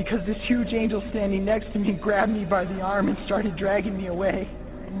 because this huge angel standing next to me grabbed me by the arm and started dragging me away.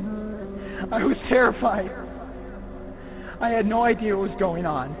 I was terrified. I had no idea what was going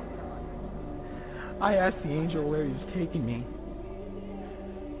on. I asked the angel where he was taking me,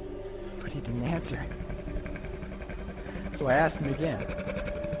 but he didn't answer. So I asked him again.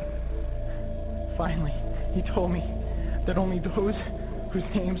 Finally, he told me that only those whose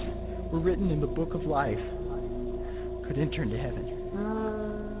names were written in the Book of Life could enter into heaven.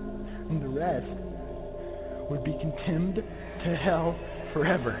 And the rest would be condemned to hell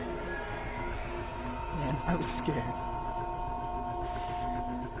forever. Man, I was scared.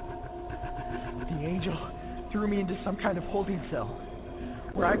 angel threw me into some kind of holding cell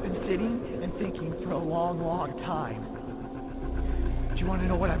where I've been sitting and thinking for a long, long time. Do you want to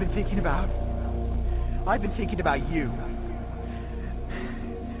know what I've been thinking about? I've been thinking about you.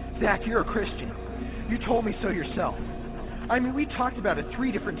 Zach, you're a Christian. You told me so yourself. I mean, we talked about it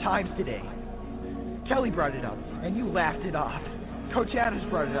 3 different times today. Kelly brought it up, and you laughed it off. Coach Adams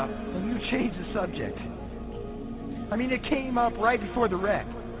brought it up, and you changed the subject. I mean, it came up right before the wreck.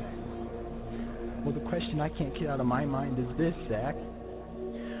 Well, the question I can't get out of my mind is this, Zach.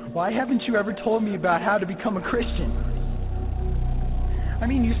 Why haven't you ever told me about how to become a Christian? I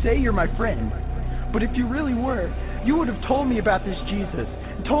mean, you say you're my friend, but if you really were, you would have told me about this Jesus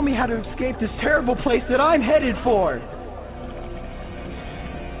and told me how to escape this terrible place that I'm headed for.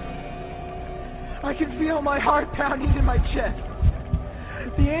 I can feel my heart pounding in my chest.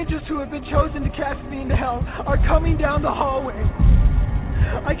 The angels who have been chosen to cast me into hell are coming down the hallway.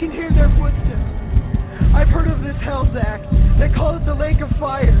 I can hear their footsteps. I've heard of this hell, Zach. They call it the lake of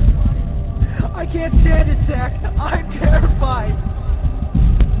fire. I can't stand it, Zach. I'm terrified.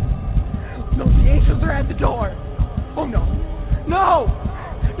 No, the angels are at the door. Oh, no. No!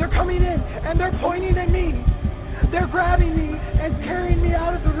 They're coming in, and they're pointing at me. They're grabbing me and carrying me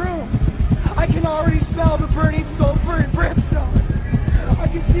out of the room. I can already smell the burning sulfur and brimstone. I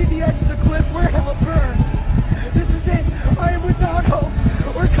can see the edge of the cliff where hell burns. This is it. I am without hope.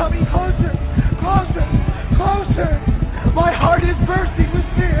 We're coming closer, closer, closer. My heart is bursting with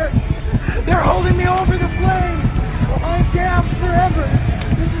fear. They're holding me over the flames. I'm damned forever.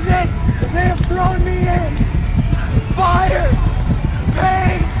 This is it. They have thrown me in. Fire,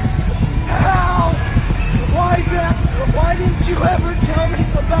 pain, hell. Why, Zach? Why didn't you ever tell me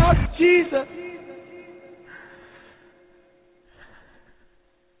about Jesus?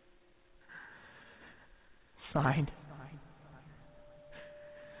 Signed,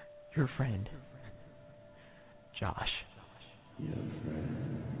 your friend, Josh. Your friend,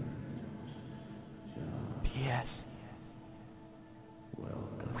 Josh. P.S.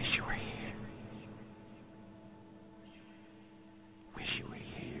 Welcome. Wish you were here. Wish you were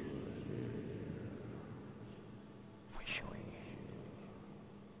here. Wish you were here.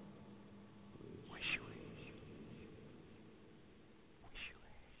 Wish you were here. Wish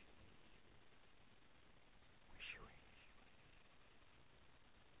you were here.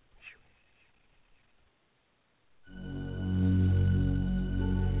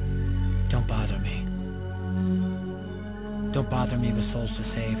 Don't bother me. Don't bother me with souls to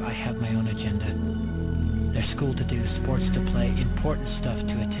save. I have my own agenda. There's school to do, sports to play, important stuff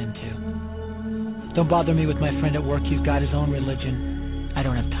to attend to. Don't bother me with my friend at work. He's got his own religion. I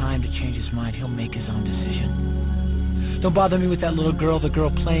don't have time to change his mind. He'll make his own decision. Don't bother me with that little girl, the girl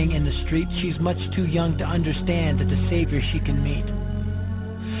playing in the street. She's much too young to understand that the Savior she can meet.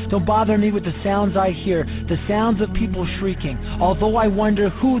 Don't bother me with the sounds I hear, the sounds of people shrieking. Although I wonder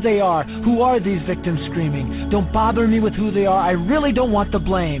who they are, who are these victims screaming? Don't bother me with who they are. I really don't want the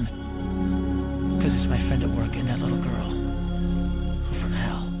blame. Because it's my friend at work and that little girl who from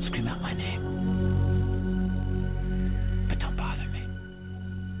hell scream out my name. But don't bother me.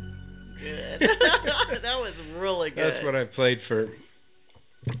 Good. That was really good. That's what I played for.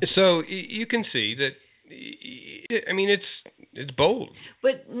 So you can see that. I mean, it's bold.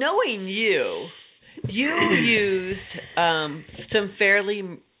 But knowing you used some fairly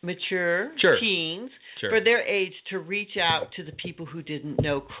mature teens for their age to reach out to the people who didn't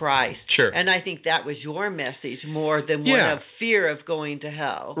know Christ. Sure. And I think that was your message more than one of fear of going to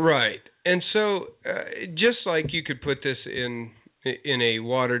hell. Right. And so just like you could put this in a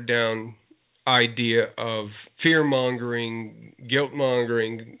watered-down idea of fear-mongering,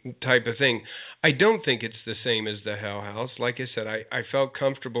 guilt-mongering type of thing, I don't think it's the same as the Hell House. Like I said, I felt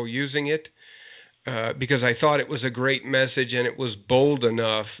comfortable using it because I thought it was a great message and it was bold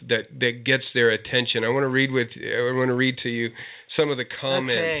enough that gets their attention. I want to read to you some of the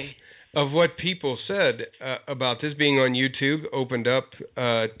comments of what people said about this being on YouTube, opened up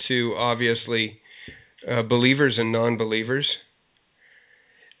to obviously believers and non-believers.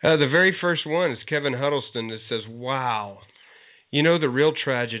 The very first one is Kevin Huddleston that says, "Wow. You know, the real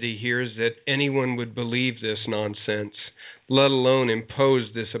tragedy here is that anyone would believe this nonsense, let alone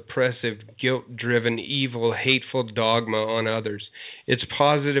impose this oppressive, guilt-driven, evil, hateful dogma on others. It's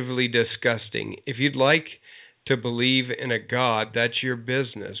positively disgusting. If you'd like to believe in a God, that's your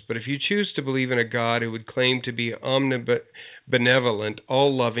business. But if you choose to believe in a God who would claim to be omnibenevolent,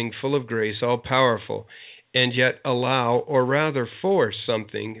 all-loving, full of grace, all-powerful, and yet allow, or rather force,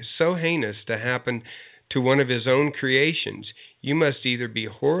 something so heinous to happen to one of his own creations, you must either be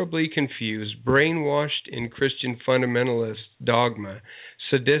horribly confused, brainwashed in Christian fundamentalist dogma,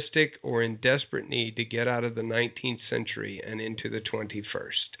 sadistic, or in desperate need to get out of the 19th century and into the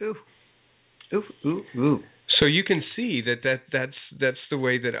 21st. Ooh. Ooh, ooh, ooh. So you can see that's the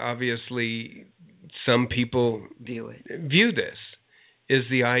way that obviously some people view this, is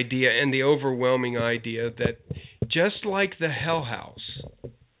the idea, and the overwhelming idea that just like the hell house,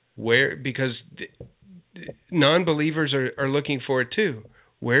 because non-believers are looking for it too,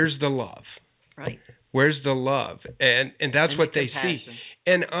 where's the love? Right. Where's the love? And that's what they see.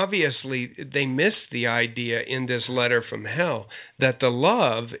 And obviously they miss the idea in this letter from hell that the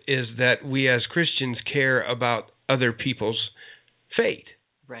love is that we as Christians care about other people's fate.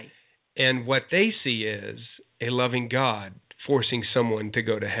 Right. And what they see is a loving God forcing someone to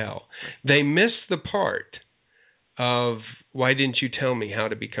go to hell. They miss the part of, why didn't you tell me how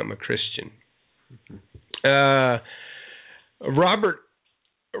to become a Christian?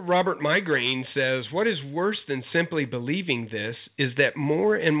 Robert Migraine says, what is worse than simply believing this is that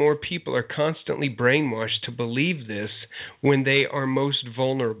more and more people are constantly brainwashed to believe this when they are most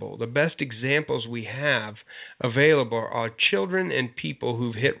vulnerable. The best examples we have available are children and people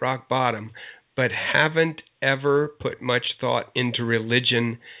who've hit rock bottom but haven't ever put much thought into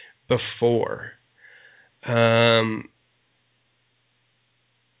religion before. Let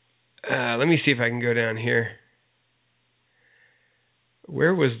me see if I can go down here.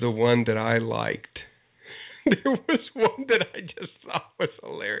 Where was the one that I liked? There was one that I just thought was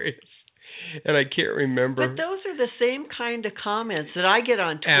hilarious, and I can't remember. But those are the same kind of comments that I get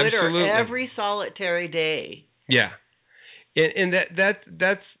on Twitter every solitary day. Yeah, and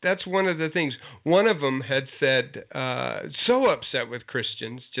that's one of the things. One of them had said, so upset with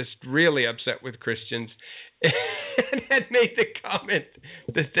Christians, just really upset with Christians, and had made the comment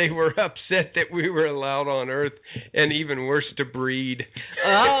that they were upset that we were allowed on Earth, and even worse, to breed.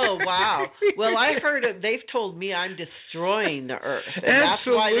 Oh, wow. Well, I heard it. They've told me I'm destroying the Earth. And that's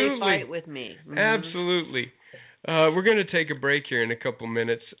why they fight with me. Mm-hmm. Absolutely. We're going to take a break here in a couple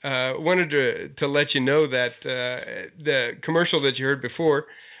minutes. Wanted to let you know that the commercial that you heard before,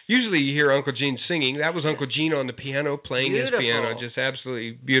 usually you hear Uncle Gene singing. That was Uncle Gene on the piano, playing his piano. Just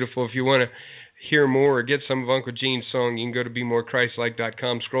absolutely beautiful. If you want to hear more or get some of Uncle Gene's song, you can go to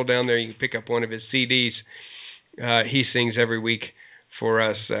BeMoreChristLike.com. Scroll down there. You can pick up one of his CDs. He sings every week for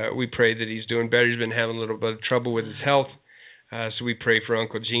us. We pray that he's doing better. He's been having a little bit of trouble with his health, so we pray for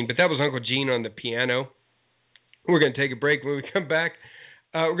Uncle Gene. But that was Uncle Gene on the piano. We're going to take a break. When we come back,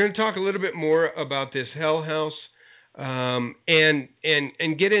 we're going to talk a little bit more about this hell house, and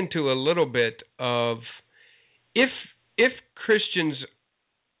get into a little bit of if Christians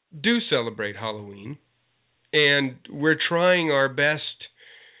do celebrate Halloween, and we're trying our best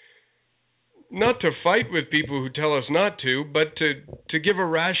not to fight with people who tell us not to, but to give a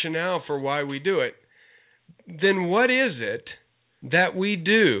rationale for why we do it, then what is it that we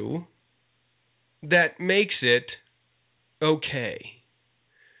do that makes it okay?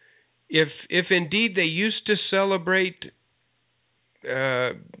 If indeed they used to celebrate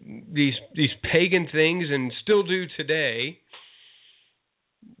these pagan things and still do today,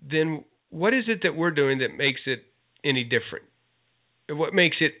 then what is it that we're doing that makes it any different? What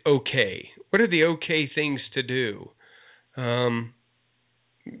makes it okay? What are the okay things to do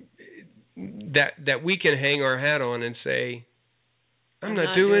that we can hang our hat on and say, I'm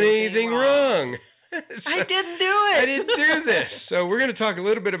not doing anything wrong. I didn't do it. I didn't do this. So we're going to talk a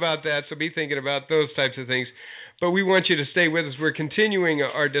little bit about that, so be thinking about those types of things. But we want you to stay with us. We're continuing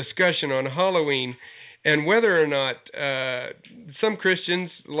our discussion on Halloween and whether or not some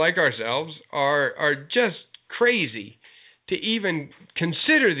Christians, like ourselves, are just crazy to even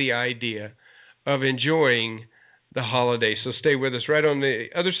consider the idea of enjoying the holiday. So stay with us. Right on the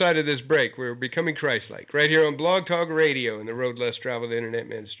other side of this break, we're becoming Christlike, right here on Blog Talk Radio and the Road Less Traveled Internet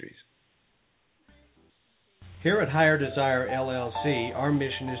Ministries. Here at Higher Desire LLC, our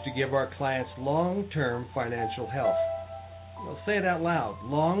mission is to give our clients long-term financial health. Well, say it out loud,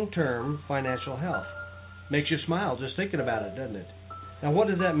 long-term financial health. Makes you smile just thinking about it, doesn't it? Now, what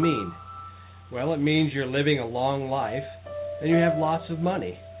does that mean? Well, it means you're living a long life and you have lots of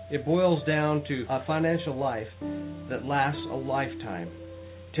money. It boils down to a financial life that lasts a lifetime.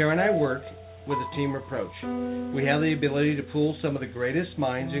 Tara and I work with a team approach. We have the ability to pool some of the greatest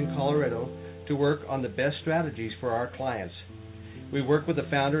minds in Colorado to work on the best strategies for our clients. We work with the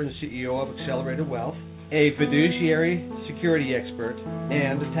founder and CEO of Accelerated Wealth, a fiduciary security expert,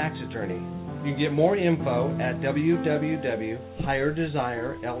 and a tax attorney. You can get more info at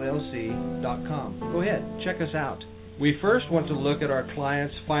www.higherdesirellc.com. Go ahead, check us out. We first want to look at our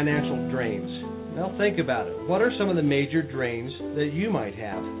clients' financial drains. Now think about it. What are some of the major drains that you might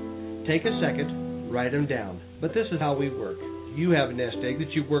have? Take a second, write them down. But this is how we work. you have a nest egg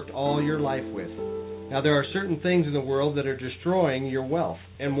that you've worked all your life with. Now, there are certain things in the world that are destroying your wealth,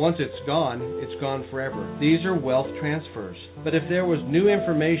 and once it's gone forever. These are wealth transfers. But if there was new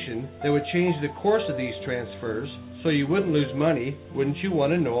information that would change the course of these transfers so you wouldn't lose money, wouldn't you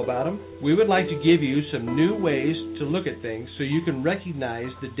want to know about them? We would like to give you some new ways to look at things so you can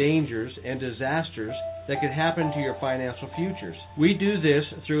recognize the dangers and disasters that could happen to your financial futures. We do this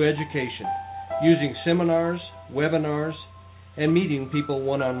through education, using seminars, webinars, and meeting people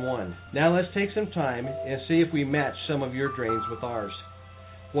one-on-one. Now let's take some time and see if we match some of your dreams with ours.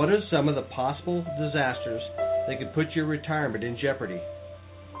 What are some of the possible disasters that could put your retirement in jeopardy?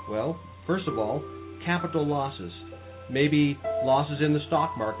 Well, first of all, capital losses. Maybe losses in the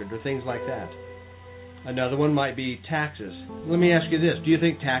stock market or things like that. Another one might be taxes. Let me ask you this. Do you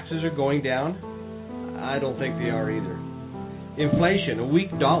think taxes are going down? I don't think they are either. Inflation, a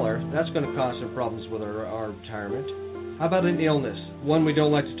weak dollar, that's going to cause some problems with our retirement. How about an illness? One we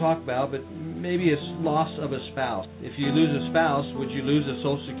don't like to talk about, but maybe a loss of a spouse. If you lose a spouse, would you lose a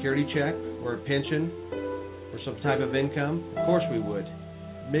Social Security check or a pension or some type of income? Of course we would.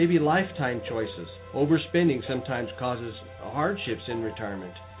 Maybe lifetime choices. Overspending sometimes causes hardships in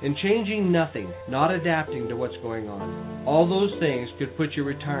retirement. And changing nothing, not adapting to what's going on. All those things could put your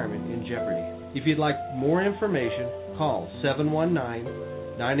retirement in jeopardy. If you'd like more information, call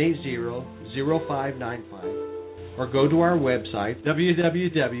 719-980-0595 or go to our website,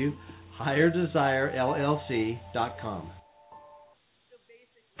 www.higherdesirellc.com.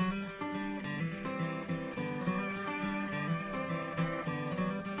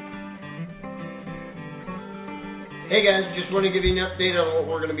 Hey guys, just want to give you an update on what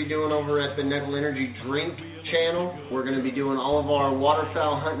we're going to be doing over at the Knuckle Energy Drink channel. We're going to be doing all of our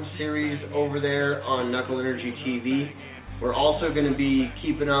waterfowl hunting series over there on Knuckle Energy TV. We're also going to be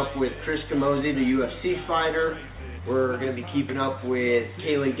keeping up with Chris Camozzi, the UFC fighter. We're going to be keeping up with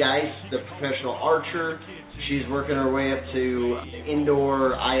Kaylee Geis, the professional archer. She's working her way up to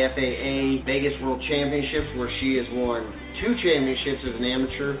indoor IFAA Vegas World Championships, where she has won 2 championships as an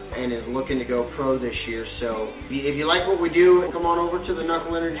amateur and is looking to go pro this year. So if you like what we do, come on over to the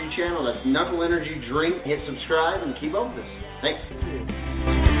Knuckle Energy channel. That's Knuckle Energy Drink. Hit subscribe and keep up with us. Thanks.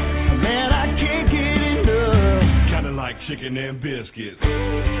 Man, I can't get enough. Kind of like chicken and biscuits.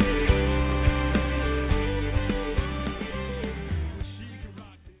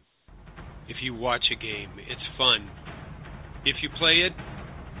 If you watch a game, it's fun. If you play it,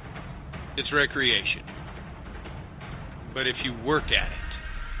 it's recreation. But if you work at it,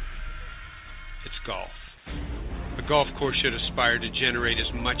 it's golf. A golf course should aspire to generate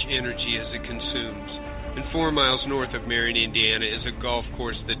as much energy as it consumes. And 4 miles north of Marion, Indiana is a golf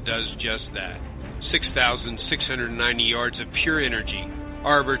course that does just that. 6,690 yards of pure energy.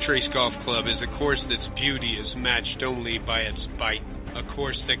 Arbor Trace Golf Club is a course that's beauty is matched only by its bite. A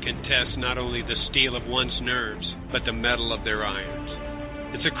course that can test not only the steel of one's nerves, but the metal of their irons.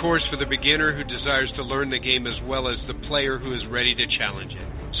 It's a course for the beginner who desires to learn the game as well as the player who is ready to challenge it.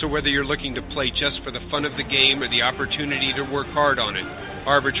 So whether you're looking to play just for the fun of the game or the opportunity to work hard on it,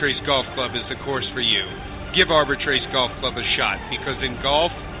 Arbor Trace Golf Club is the course for you. Give Arbor Trace Golf Club a shot, because in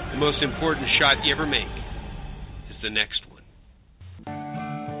golf, the most important shot you ever make is the next one.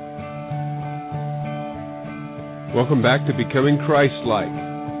 Welcome back to Becoming Christlike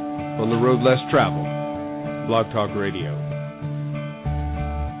on the road less traveled, Blog Talk Radio.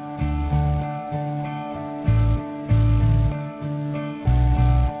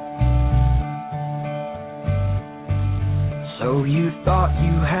 So you thought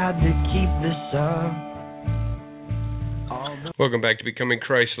you had to keep this up. Welcome back to Becoming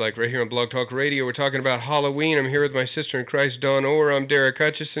Christlike right here on Blog Talk Radio. We're talking about Halloween. I'm here with my sister in Christ, Dawn Orr. I'm Derek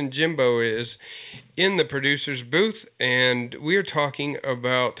Hutchison. Jimbo is in the producer's booth, and we are talking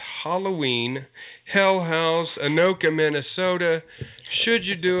about Halloween, Hell House, Anoka, Minnesota. Should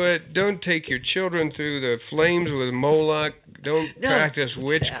you do it? Don't take your children through the flames with Moloch. Don't practice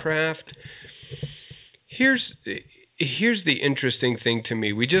witchcraft. Here's the interesting thing to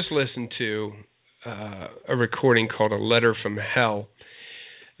me. We just listened to a recording called A Letter from Hell.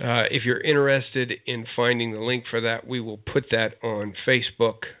 If you're interested in finding the link for that, we will put that on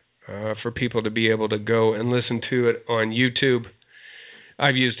Facebook for people to be able to go and listen to it on YouTube.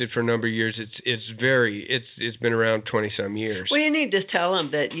 I've used it for a number of years. It's been around 20-some years. Well, you need to tell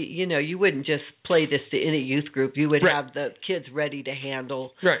them that you wouldn't just play this to any youth group. You would have the kids ready to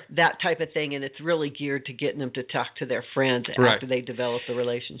handle that type of thing, and it's really geared to getting them to talk to their friends after they develop the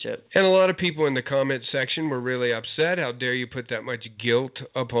relationship. And a lot of people in the comment section were really upset. How dare you put that much guilt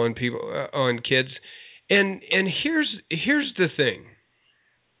upon people, on kids? And here's the thing.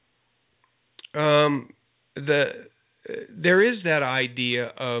 there is that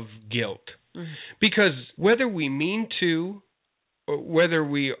idea of guilt. Mm-hmm. Because whether we mean to, or whether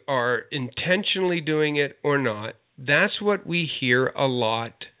we are intentionally doing it or not, that's what we hear a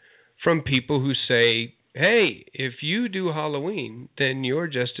lot from people who say, hey, if you do Halloween, then you're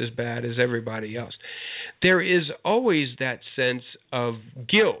just as bad as everybody else. There is always that sense of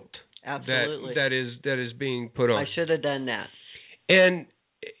guilt. Absolutely. that is being put on. I should have done that. And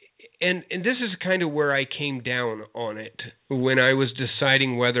this is kind of where I came down on it when I was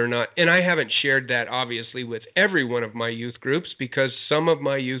deciding whether or not, and I haven't shared that obviously with every one of my youth groups because some of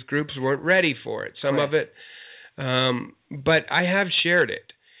my youth groups weren't ready for it. Some of it, but I have shared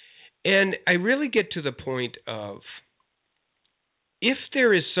it. And I really get to the point of, if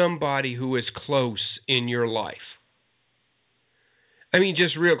there is somebody who is close in your life, I mean,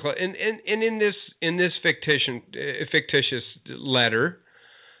 just real close, and in this fictitious letter,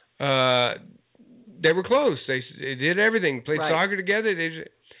 they were close. They did everything, played soccer together,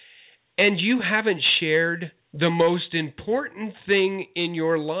 and you haven't shared the most important thing in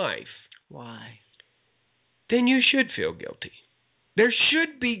your life. Why? Then you should feel guilty. There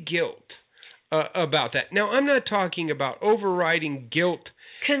should be guilt about that. Now, I'm not talking about overriding guilt.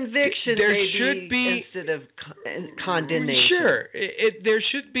 Conviction should be instead of condemnation. Sure. There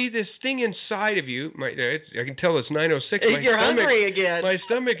should be this thing inside of you. I can tell it's 9:06. You're hungry again. My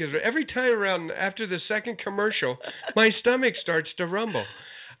stomach is, every time around after the second commercial, my stomach starts to rumble.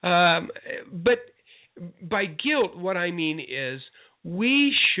 But by guilt, what I mean is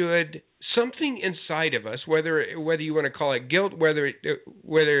we should, something inside of us, whether you want to call it guilt, whether it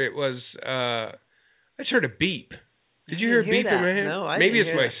was, I just heard a beep. Did you hear a beep in my head? No, I Maybe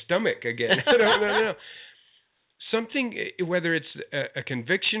didn't it's my stomach again. I don't know. Something, whether it's a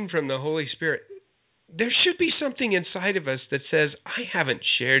conviction from the Holy Spirit, there should be something inside of us that says, I haven't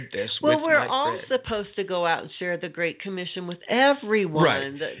shared this with my friend. Well, we're all supposed to go out and share the Great Commission with everyone. Right.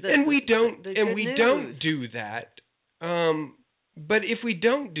 And we don't do that. But if we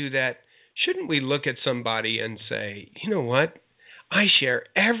don't do that, shouldn't we look at somebody and say, you know what? I share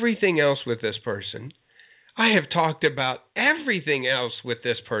everything else with this person. I have talked about everything else with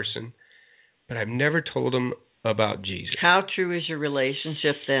this person, but I've never told them about Jesus. How true is your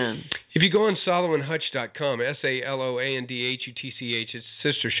relationship then? If you go on SoloandHutch.com, SaloandHutch, it's a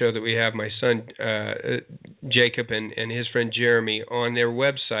sister show that we have, my son Jacob and his friend Jeremy, on their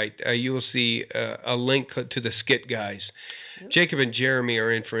website, you will see a link to the Skit Guys. Jacob and Jeremy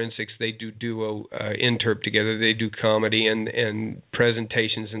are in forensics. They do duo interp together. They do comedy and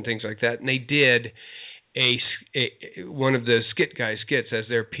presentations and things like that. And they did one of the Skit Guys skits as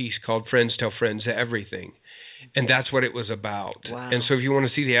their piece called Friends Tell Friends Everything. And that's what it was about. Wow. And so if you want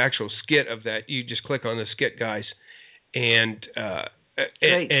to see the actual skit of that, you just click on the Skit Guys and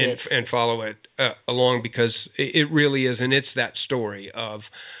follow it along, because it really is. And it's that story of,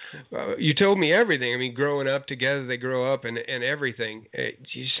 you told me everything. I mean, growing up together, they grow up and everything.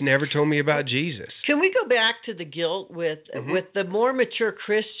 You just never told me about Jesus. Can we go back to the guilt with the more mature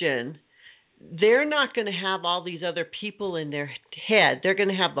Christian? They're not going to have all these other people in their head. They're going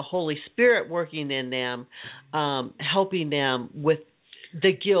to have the Holy Spirit working in them, helping them with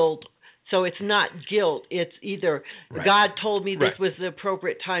the guilt. So it's not guilt. It's either God told me this was the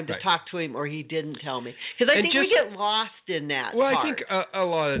appropriate time to talk to him, or he didn't tell me. Because I think we get lost in that part. I think a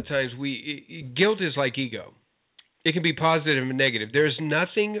lot of the times guilt is like ego. It can be positive and negative. There's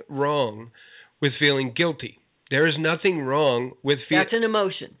nothing wrong with feeling guilty. There is nothing wrong with feeling... That's an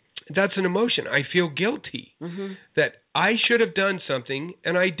emotion. That's an emotion. I feel guilty that I should have done something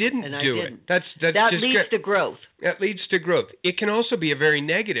and I didn't do it. That leads to growth. That leads to growth. It can also be a very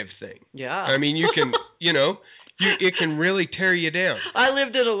negative thing. Yeah. I mean, you can, it can really tear you down. I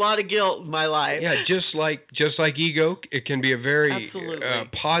lived in a lot of guilt in my life. Yeah, just like ego, it can be a very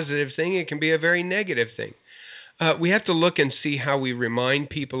positive thing. It can be a very negative thing. We have to look and see how we remind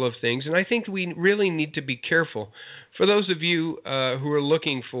people of things, and I think we really need to be careful. For those of you who are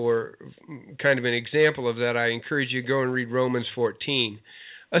looking for kind of an example of that, I encourage you to go and read Romans 14,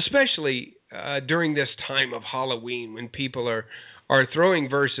 especially during this time of Halloween when people are throwing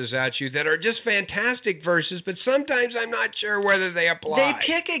verses at you that are just fantastic verses, but sometimes I'm not sure whether they apply.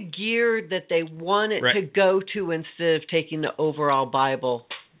 They pick a gear that they want it to go to instead of taking the overall Bible.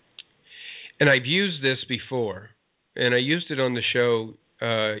 And I've used this before, and I used it on the show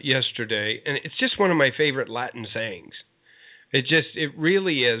yesterday, and it's just one of my favorite Latin sayings. It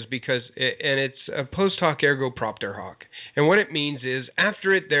really is, because it's a post hoc ergo propter hoc, and what it means is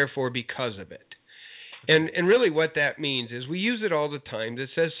after it, therefore, because of it. And really what that means is we use it all the time that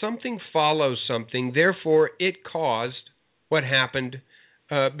says something follows something, therefore it caused what happened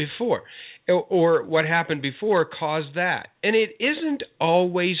before. or what happened before caused that. And it isn't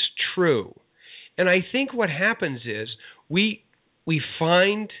always true. And I think what happens is we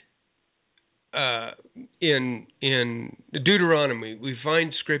find in Deuteronomy, we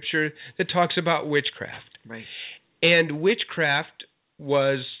find scripture that talks about witchcraft. Right. And witchcraft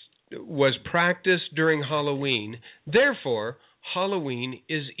was practiced during Halloween. Therefore, Halloween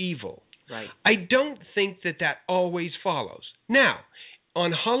is evil. Right. I don't think that always follows. Now,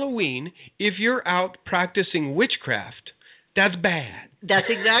 on Halloween, if you're out practicing witchcraft, that's bad. That's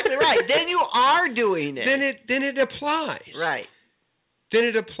exactly right. Then you are doing it. Then it applies. Right. Then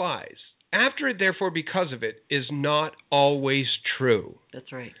it applies. After it, therefore, because of it, is not always true.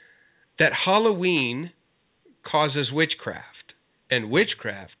 That's right. That Halloween causes witchcraft, and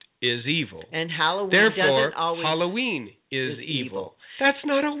witchcraft is evil. And Halloween therefore, doesn't always Halloween is evil. That's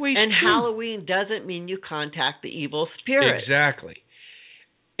not always and true. And Halloween doesn't mean you contact the evil spirit. Exactly.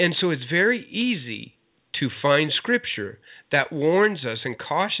 And so it's very easy to find scripture that warns us and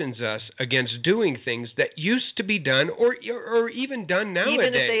cautions us against doing things that used to be done or even done nowadays.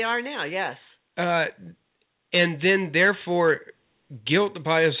 Even if they are now, yes. And then, therefore, guilt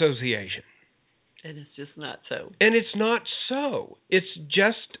by association. And it's just not so. And it's not so. It's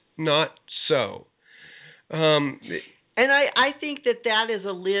just not so. And I think that is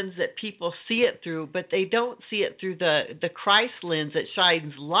a lens that people see it through, but they don't see it through the Christ lens that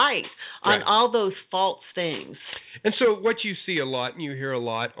shines light on all those false things. And so what you see a lot, and you hear a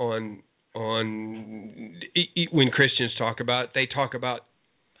lot on when Christians talk about, they talk about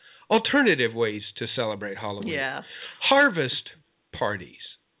alternative ways to celebrate Halloween. Yeah. Harvest parties.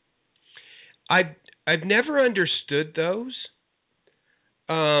 I've never understood those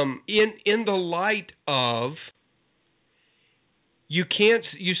in the light of you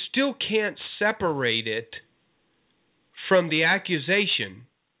still can't separate it from the accusation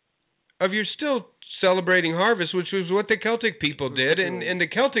of you're still celebrating harvest, which was what the Celtic people did, and the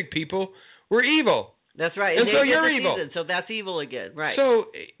Celtic people were evil. That's right. And so you're evil. Season, so that's evil again, right. So,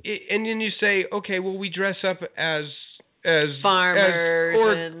 and then you say, okay, well, we dress up as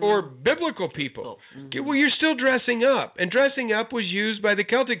farmers or biblical people. Mm-hmm. Well, you're still dressing up, and dressing up was used by the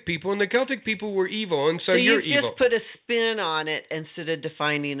Celtic people, and the Celtic people were evil, and so you're evil. So you just put a spin on it instead of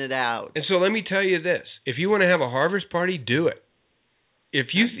defining it out. And so let me tell you this: if you want to have a harvest party, do it. If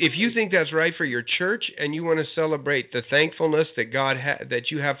you think that's right for your church, and you want to celebrate the thankfulness that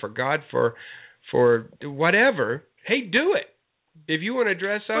that you have for God for whatever, hey, do it. If you want to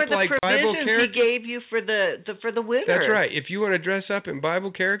dress up like Bible characters, He gave you for the winter. That's right. If you want to dress up in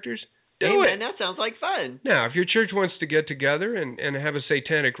Bible characters, do it. That sounds like fun. Now, if your church wants to get together and have a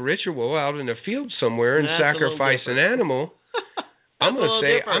satanic ritual out in a field somewhere and sacrifice an animal, I'm going to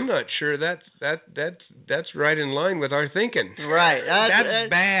say different. I'm not sure that's right in line with our thinking. Right. That's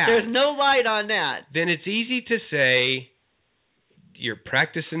bad. There's no light on that. Then it's easy to say you're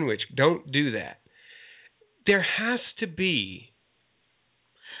practicing which don't do that. There has to be.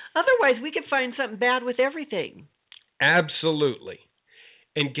 Otherwise, we could find something bad with everything. Absolutely.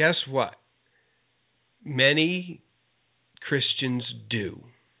 And guess what? Many Christians do.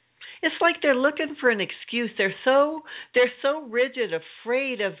 It's like they're looking for an excuse. They're so rigid,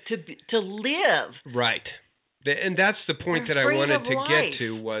 afraid to live. Right. And that's the point that I wanted to get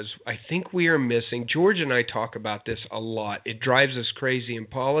to was I think we are missing. George and I talk about this a lot. It drives us crazy in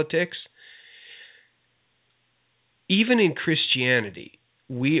politics. Even in Christianity,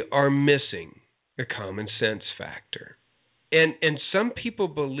 we are missing the common sense factor. And some people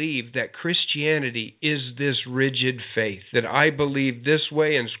believe that Christianity is this rigid faith, that I believe this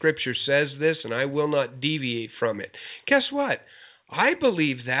way and Scripture says this and I will not deviate from it. Guess what? I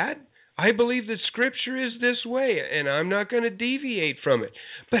believe that. I believe that Scripture is this way and I'm not going to deviate from it.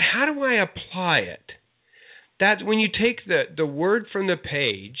 But how do I apply it? That when you take the word from the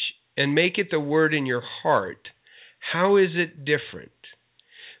page and make it the word in your heart, how is it different?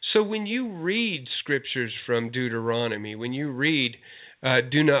 So when you read scriptures from Deuteronomy, when you read,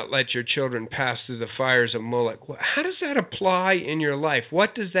 do not let your children pass through the fires of Moloch, how does that apply in your life?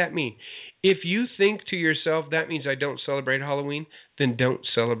 What does that mean? If you think to yourself, that means I don't celebrate Halloween, then don't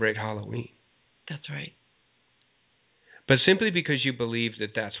celebrate Halloween. That's right. But simply because you believe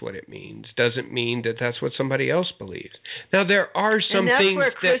that that's what it means doesn't mean that that's what somebody else believes. Now, there are some things and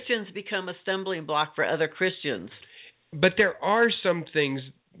that's where Christians become a stumbling block for other Christians. But there are some things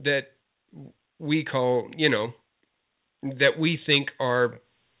that we call, that we think are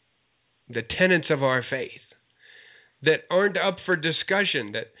the tenets of our faith that aren't up for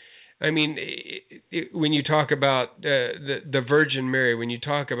discussion. When you talk about the Virgin Mary, when you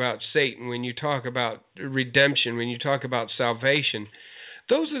talk about Satan, when you talk about redemption, when you talk about salvation,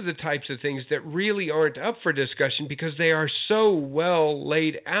 those are the types of things that really aren't up for discussion because they are so well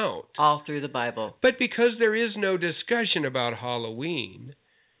laid out. All through the Bible. But because there is no discussion about Halloween,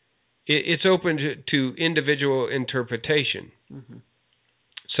 it's open to individual interpretation. Mm-hmm.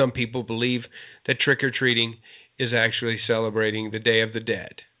 Some people believe that trick-or-treating is actually celebrating the Day of the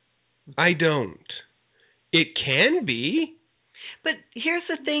Dead. I don't. It can be. But here's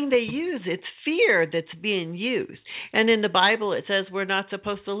the thing they use. It's fear that's being used. And in the Bible it says we're not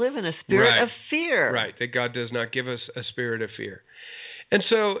supposed to live in a spirit of fear. Right, that God does not give us a spirit of fear. And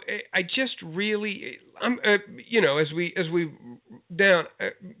so I just really, as we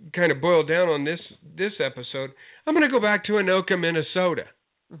kind of boil down on this episode, I'm going to go back to Anoka, Minnesota.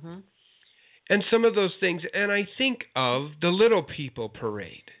 Mm-hmm. And some of those things, and I think of the Little People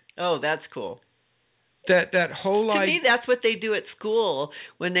Parade. Oh, that's cool. That whole idea. To me, that's what they do at school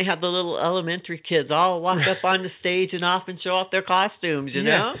when they have the little elementary kids all walk up on the stage and off and show off their costumes, you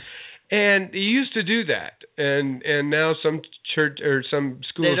know? And they used to do that, and now some church or some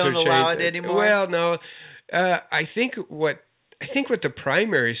schools they don't allow it anymore. Well, no, I think what the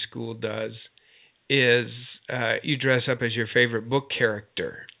primary school does is you dress up as your favorite book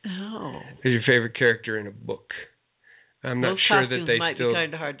character. Oh, as your favorite character in a book. I'm not sure that they might still be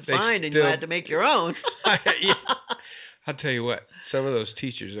kind of hard to find, and you had to make your own. I'll tell you what, some of those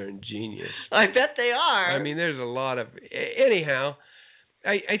teachers are ingenious. I bet they are. I mean, there's a lot of anyhow.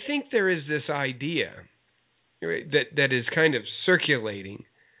 I think there is this idea that is kind of circulating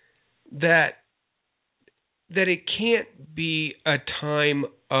that it can't be a time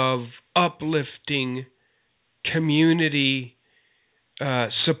of uplifting, community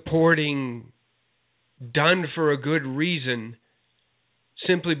supporting, done for a good reason,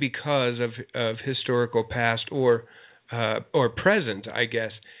 simply because of historical past or present, I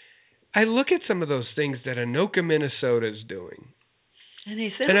guess. I look at some of those things that Anoka, Minnesota is doing. And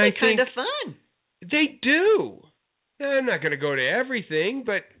they sound like kind of fun. They do. I'm not going to go to everything,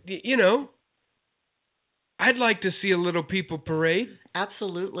 but, I'd like to see a Little People Parade.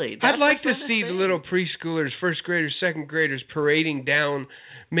 Absolutely. I'd like to see the little preschoolers, first graders, second graders parading down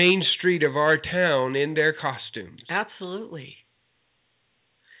Main Street of our town in their costumes. Absolutely.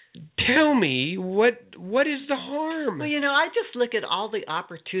 Tell me, what is the harm? Well, I just look at all the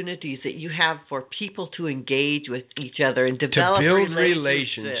opportunities that you have for people to engage with each other and develop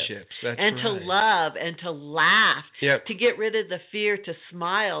relationships. That's and right. to love and to laugh, yep. to get rid of the fear, to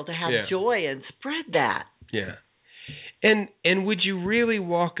smile, to have joy and spread that. Yeah. And would you really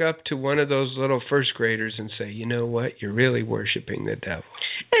walk up to one of those little first graders and say, you know what, you're really worshiping the devil?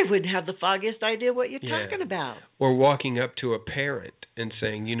 They wouldn't have the foggiest idea what you're talking about. Or walking up to a parent and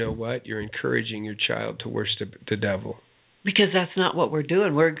saying, you know what, you're encouraging your child to worship the devil. Because that's not what we're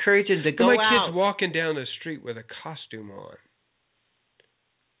doing. We're encouraging to go out. My kid's walking down the street with a costume on.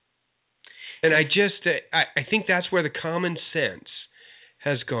 And I think that's where the common sense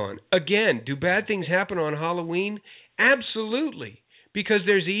has gone. Again, do bad things happen on Halloween? Absolutely. Because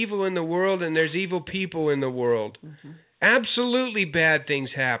there's evil in the world and there's evil people in the world. Mm-hmm. Absolutely bad things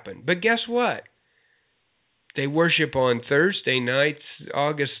happen. But guess what? They worship on Thursday nights,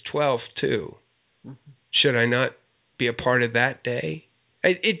 August 12th, too. Mm-hmm. Should I not be a part of that day?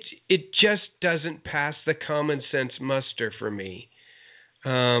 It just doesn't pass the common sense muster for me.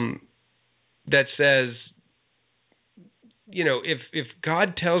 That says, if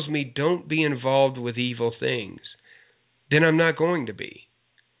God tells me don't be involved with evil things, then I'm not going to be.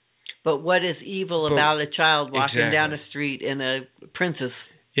 But what is evil about a child walking down a street in a princess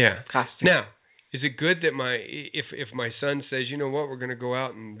costume? Now, is it good that if my son says, you know what, we're going to go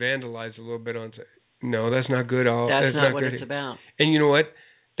out and vandalize a little bit on... No, that's not good. That's not what it's about. And you know what?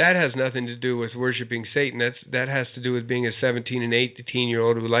 That has nothing to do with worshiping Satan. That has to do with being a 17 and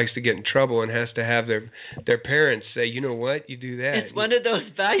 18-year-old who likes to get in trouble and has to have their parents say, you know what, you do that. It's one of those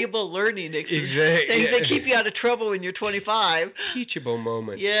valuable learning things that keep you out of trouble when you're 25. Teachable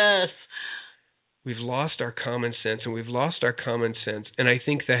moments. Yes. We've lost our common sense, and I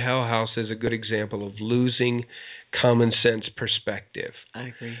think the Hell House is a good example of losing common sense perspective. I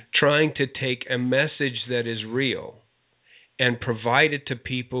agree. Trying to take a message that is real and provide it to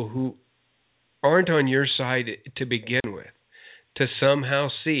people who aren't on your side to begin with, to somehow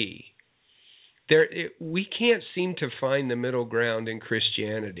see. We can't seem to find the middle ground in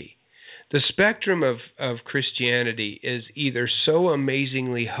Christianity. The spectrum of Christianity is either so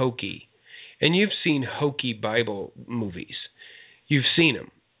amazingly hokey, and you've seen hokey Bible movies. You've seen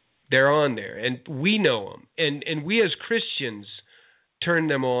them. They're on there, and we know them. And we as Christians turn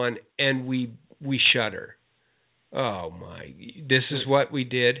them on, and we shudder. Oh, my, this is what we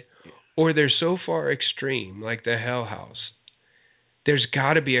did. Or they're so far extreme, like the Hell House, there's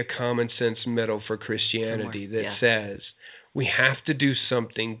got to be a common sense middle for Christianity that says we have to do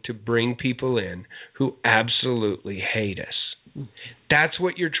something to bring people in who absolutely hate us. That's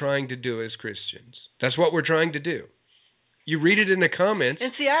what you're trying to do as Christians. That's what we're trying to do. You read it in the comments.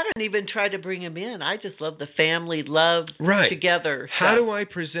 And see, I don't even try to bring them in. I just love the family, love together. How do I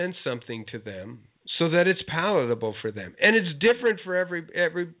present something to them so that it's palatable for them? And it's different for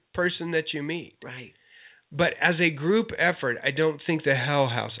every person that you meet. Right. But as a group effort, I don't think the Hell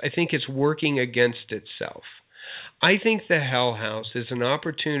House, I think it's working against itself. I think the Hell House is an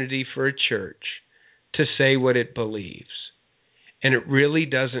opportunity for a church to say what it believes. And it really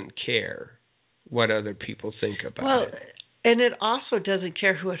doesn't care what other people think about it. And it also doesn't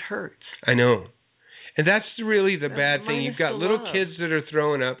care who it hurts. I know. And that's really the bad thing. You've got little kids that are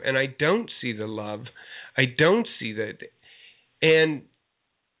throwing up, and I don't see the love. I don't see that. And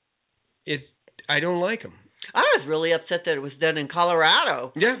I don't like them. I was really upset that it was done in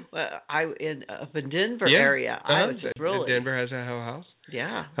Colorado. Yeah. Up in Denver area. I was really. Denver has a Hell House.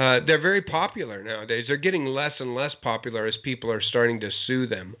 Yeah. They're very popular nowadays. They're getting less and less popular as people are starting to sue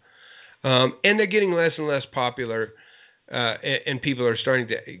them. And they're getting less and less popular, and people are starting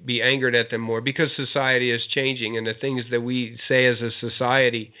to be angered at them more because society is changing, and the things that we say as a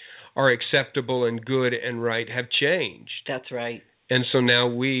society are acceptable and good and right have changed. That's right. And so now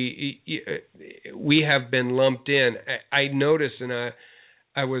we have been lumped in. I noticed, and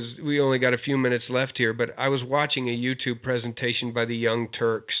we only got a few minutes left here, but I was watching a YouTube presentation by the Young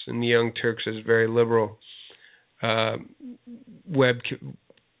Turks, and the Young Turks is a very liberal web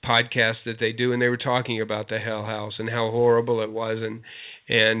podcast that they do, and they were talking about the Hell House and how horrible it was,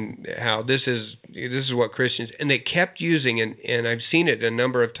 and how this is what Christians, and they kept using, and I've seen it a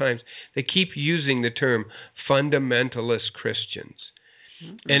number of times, they keep using the term fundamentalist Christians.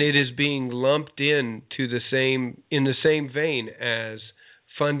 Mm-hmm. And it is being lumped in the same vein as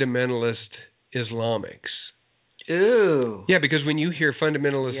fundamentalist Islamics. Ooh. Yeah, because when you hear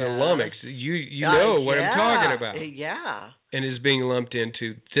fundamentalist Islamics, you know what I'm talking about. Yeah. And is being lumped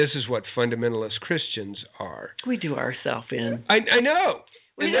into, this is what fundamentalist Christians are. We do ourselves in. I know.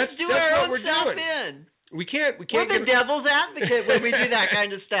 We just do our own self in. We can't. We're the devil's advocate when we do that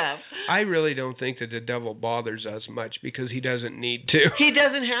kind of stuff. I really don't think that the devil bothers us much because he doesn't need to. He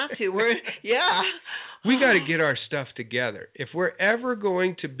doesn't have to. We got to get our stuff together. If we're ever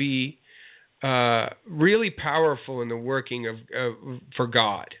going to be really powerful in the working of for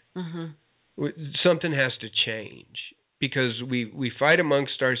God, mm-hmm. something has to change because we fight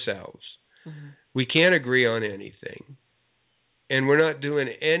amongst ourselves. Mm-hmm. We can't agree on anything. And we're not doing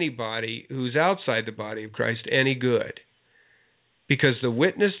anybody who's outside the body of Christ any good. Because the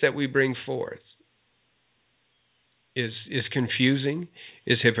witness that we bring forth is confusing,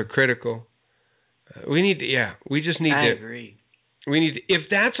 is hypocritical. We just need to. I agree. If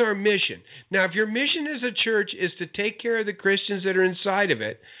that's our mission. Now, if your mission as a church is to take care of the Christians that are inside of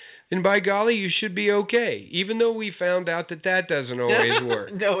it, then by golly, you should be okay. Even though we found out that doesn't always work.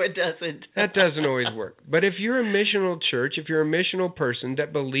 No, it doesn't. That doesn't always work. But if you're a missional church, if you're a missional person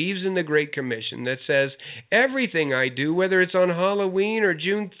that believes in the Great Commission, that says everything I do, whether it's on Halloween or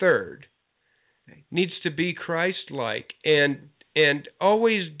June 3rd, needs to be Christ-like and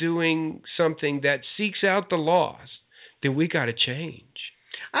always doing something that seeks out the lost, then we got to change.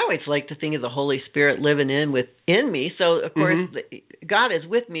 I always like to think of the Holy Spirit living in me. So, of course, mm-hmm. God is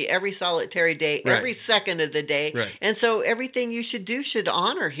with me every solitary day, right. every second of the day. Right. And so everything you should do should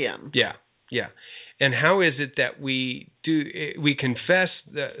honor Him. Yeah, yeah. And how is it that we confess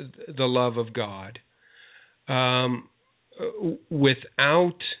the love of God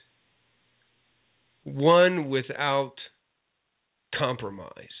without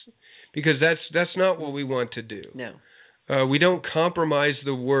compromise? Because that's not what we want to do. No. We don't compromise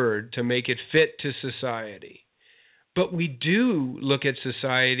the word to make it fit to society. But we do look at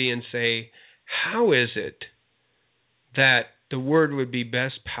society and say, how is it that the word would be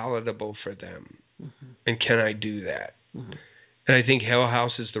best palatable for them? Mm-hmm. And can I do that? Mm-hmm. And I think Hell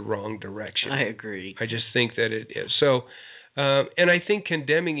House is the wrong direction. I agree. I just think that it is. So, and I think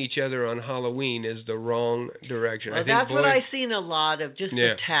condemning each other on Halloween is the wrong direction. Well, that's what I've seen a lot of, just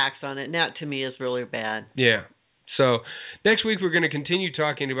the tax on it. And that, to me, is really bad. Yeah. So next week we're going to continue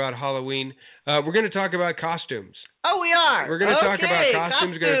talking about Halloween. We're going to talk about costumes. Oh, we are. We're going to talk about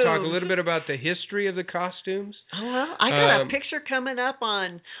costumes. We're going to talk a little bit about the history of the costumes. Oh, well, I got a picture coming up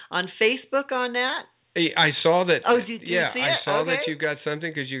on Facebook on that. I saw that. Oh, did you see it? I saw that you've got something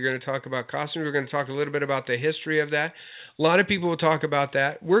because you're going to talk about costumes. We're going to talk a little bit about the history of that. A lot of people will talk about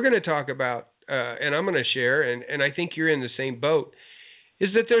that. We're going to talk about, and I'm going to share, and I think you're in the same boat,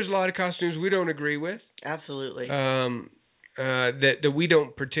 is that there's a lot of costumes we don't agree with. Absolutely. that we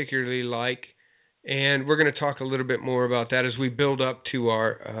don't particularly like. And we're going to talk a little bit more about that as we build up to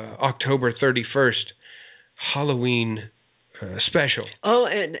our October 31st Halloween special. Oh,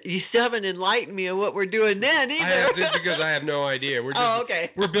 and you still haven't enlightened me on what we're doing then either. Just because I have no idea. Okay.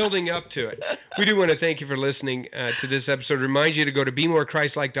 We're building up to it. We do want to thank you for listening to this episode. Remind you to go to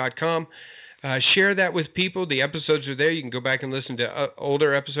BeMoreChristlike.com. Share that with people. The episodes are there. You can go back and listen to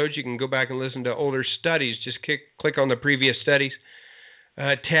older episodes. You can go back and listen to older studies. Just click on the previous studies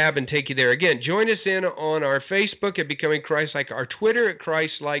tab and take you there. Again, join us in on our Facebook at Becoming Christlike, our Twitter at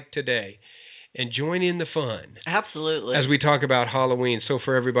Christlike Today. And join in the fun. Absolutely. As we talk about Halloween. So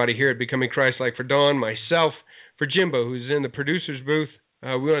for everybody here at Becoming Christlike, for Dawn, myself, for Jimbo, who's in the producer's booth,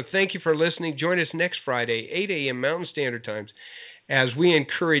 we want to thank you for listening. Join us next Friday, 8 a.m. Mountain Standard Times, as we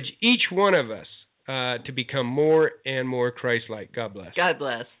encourage each one of us to become more and more Christlike. God bless. God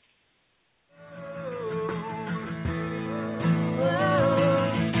bless.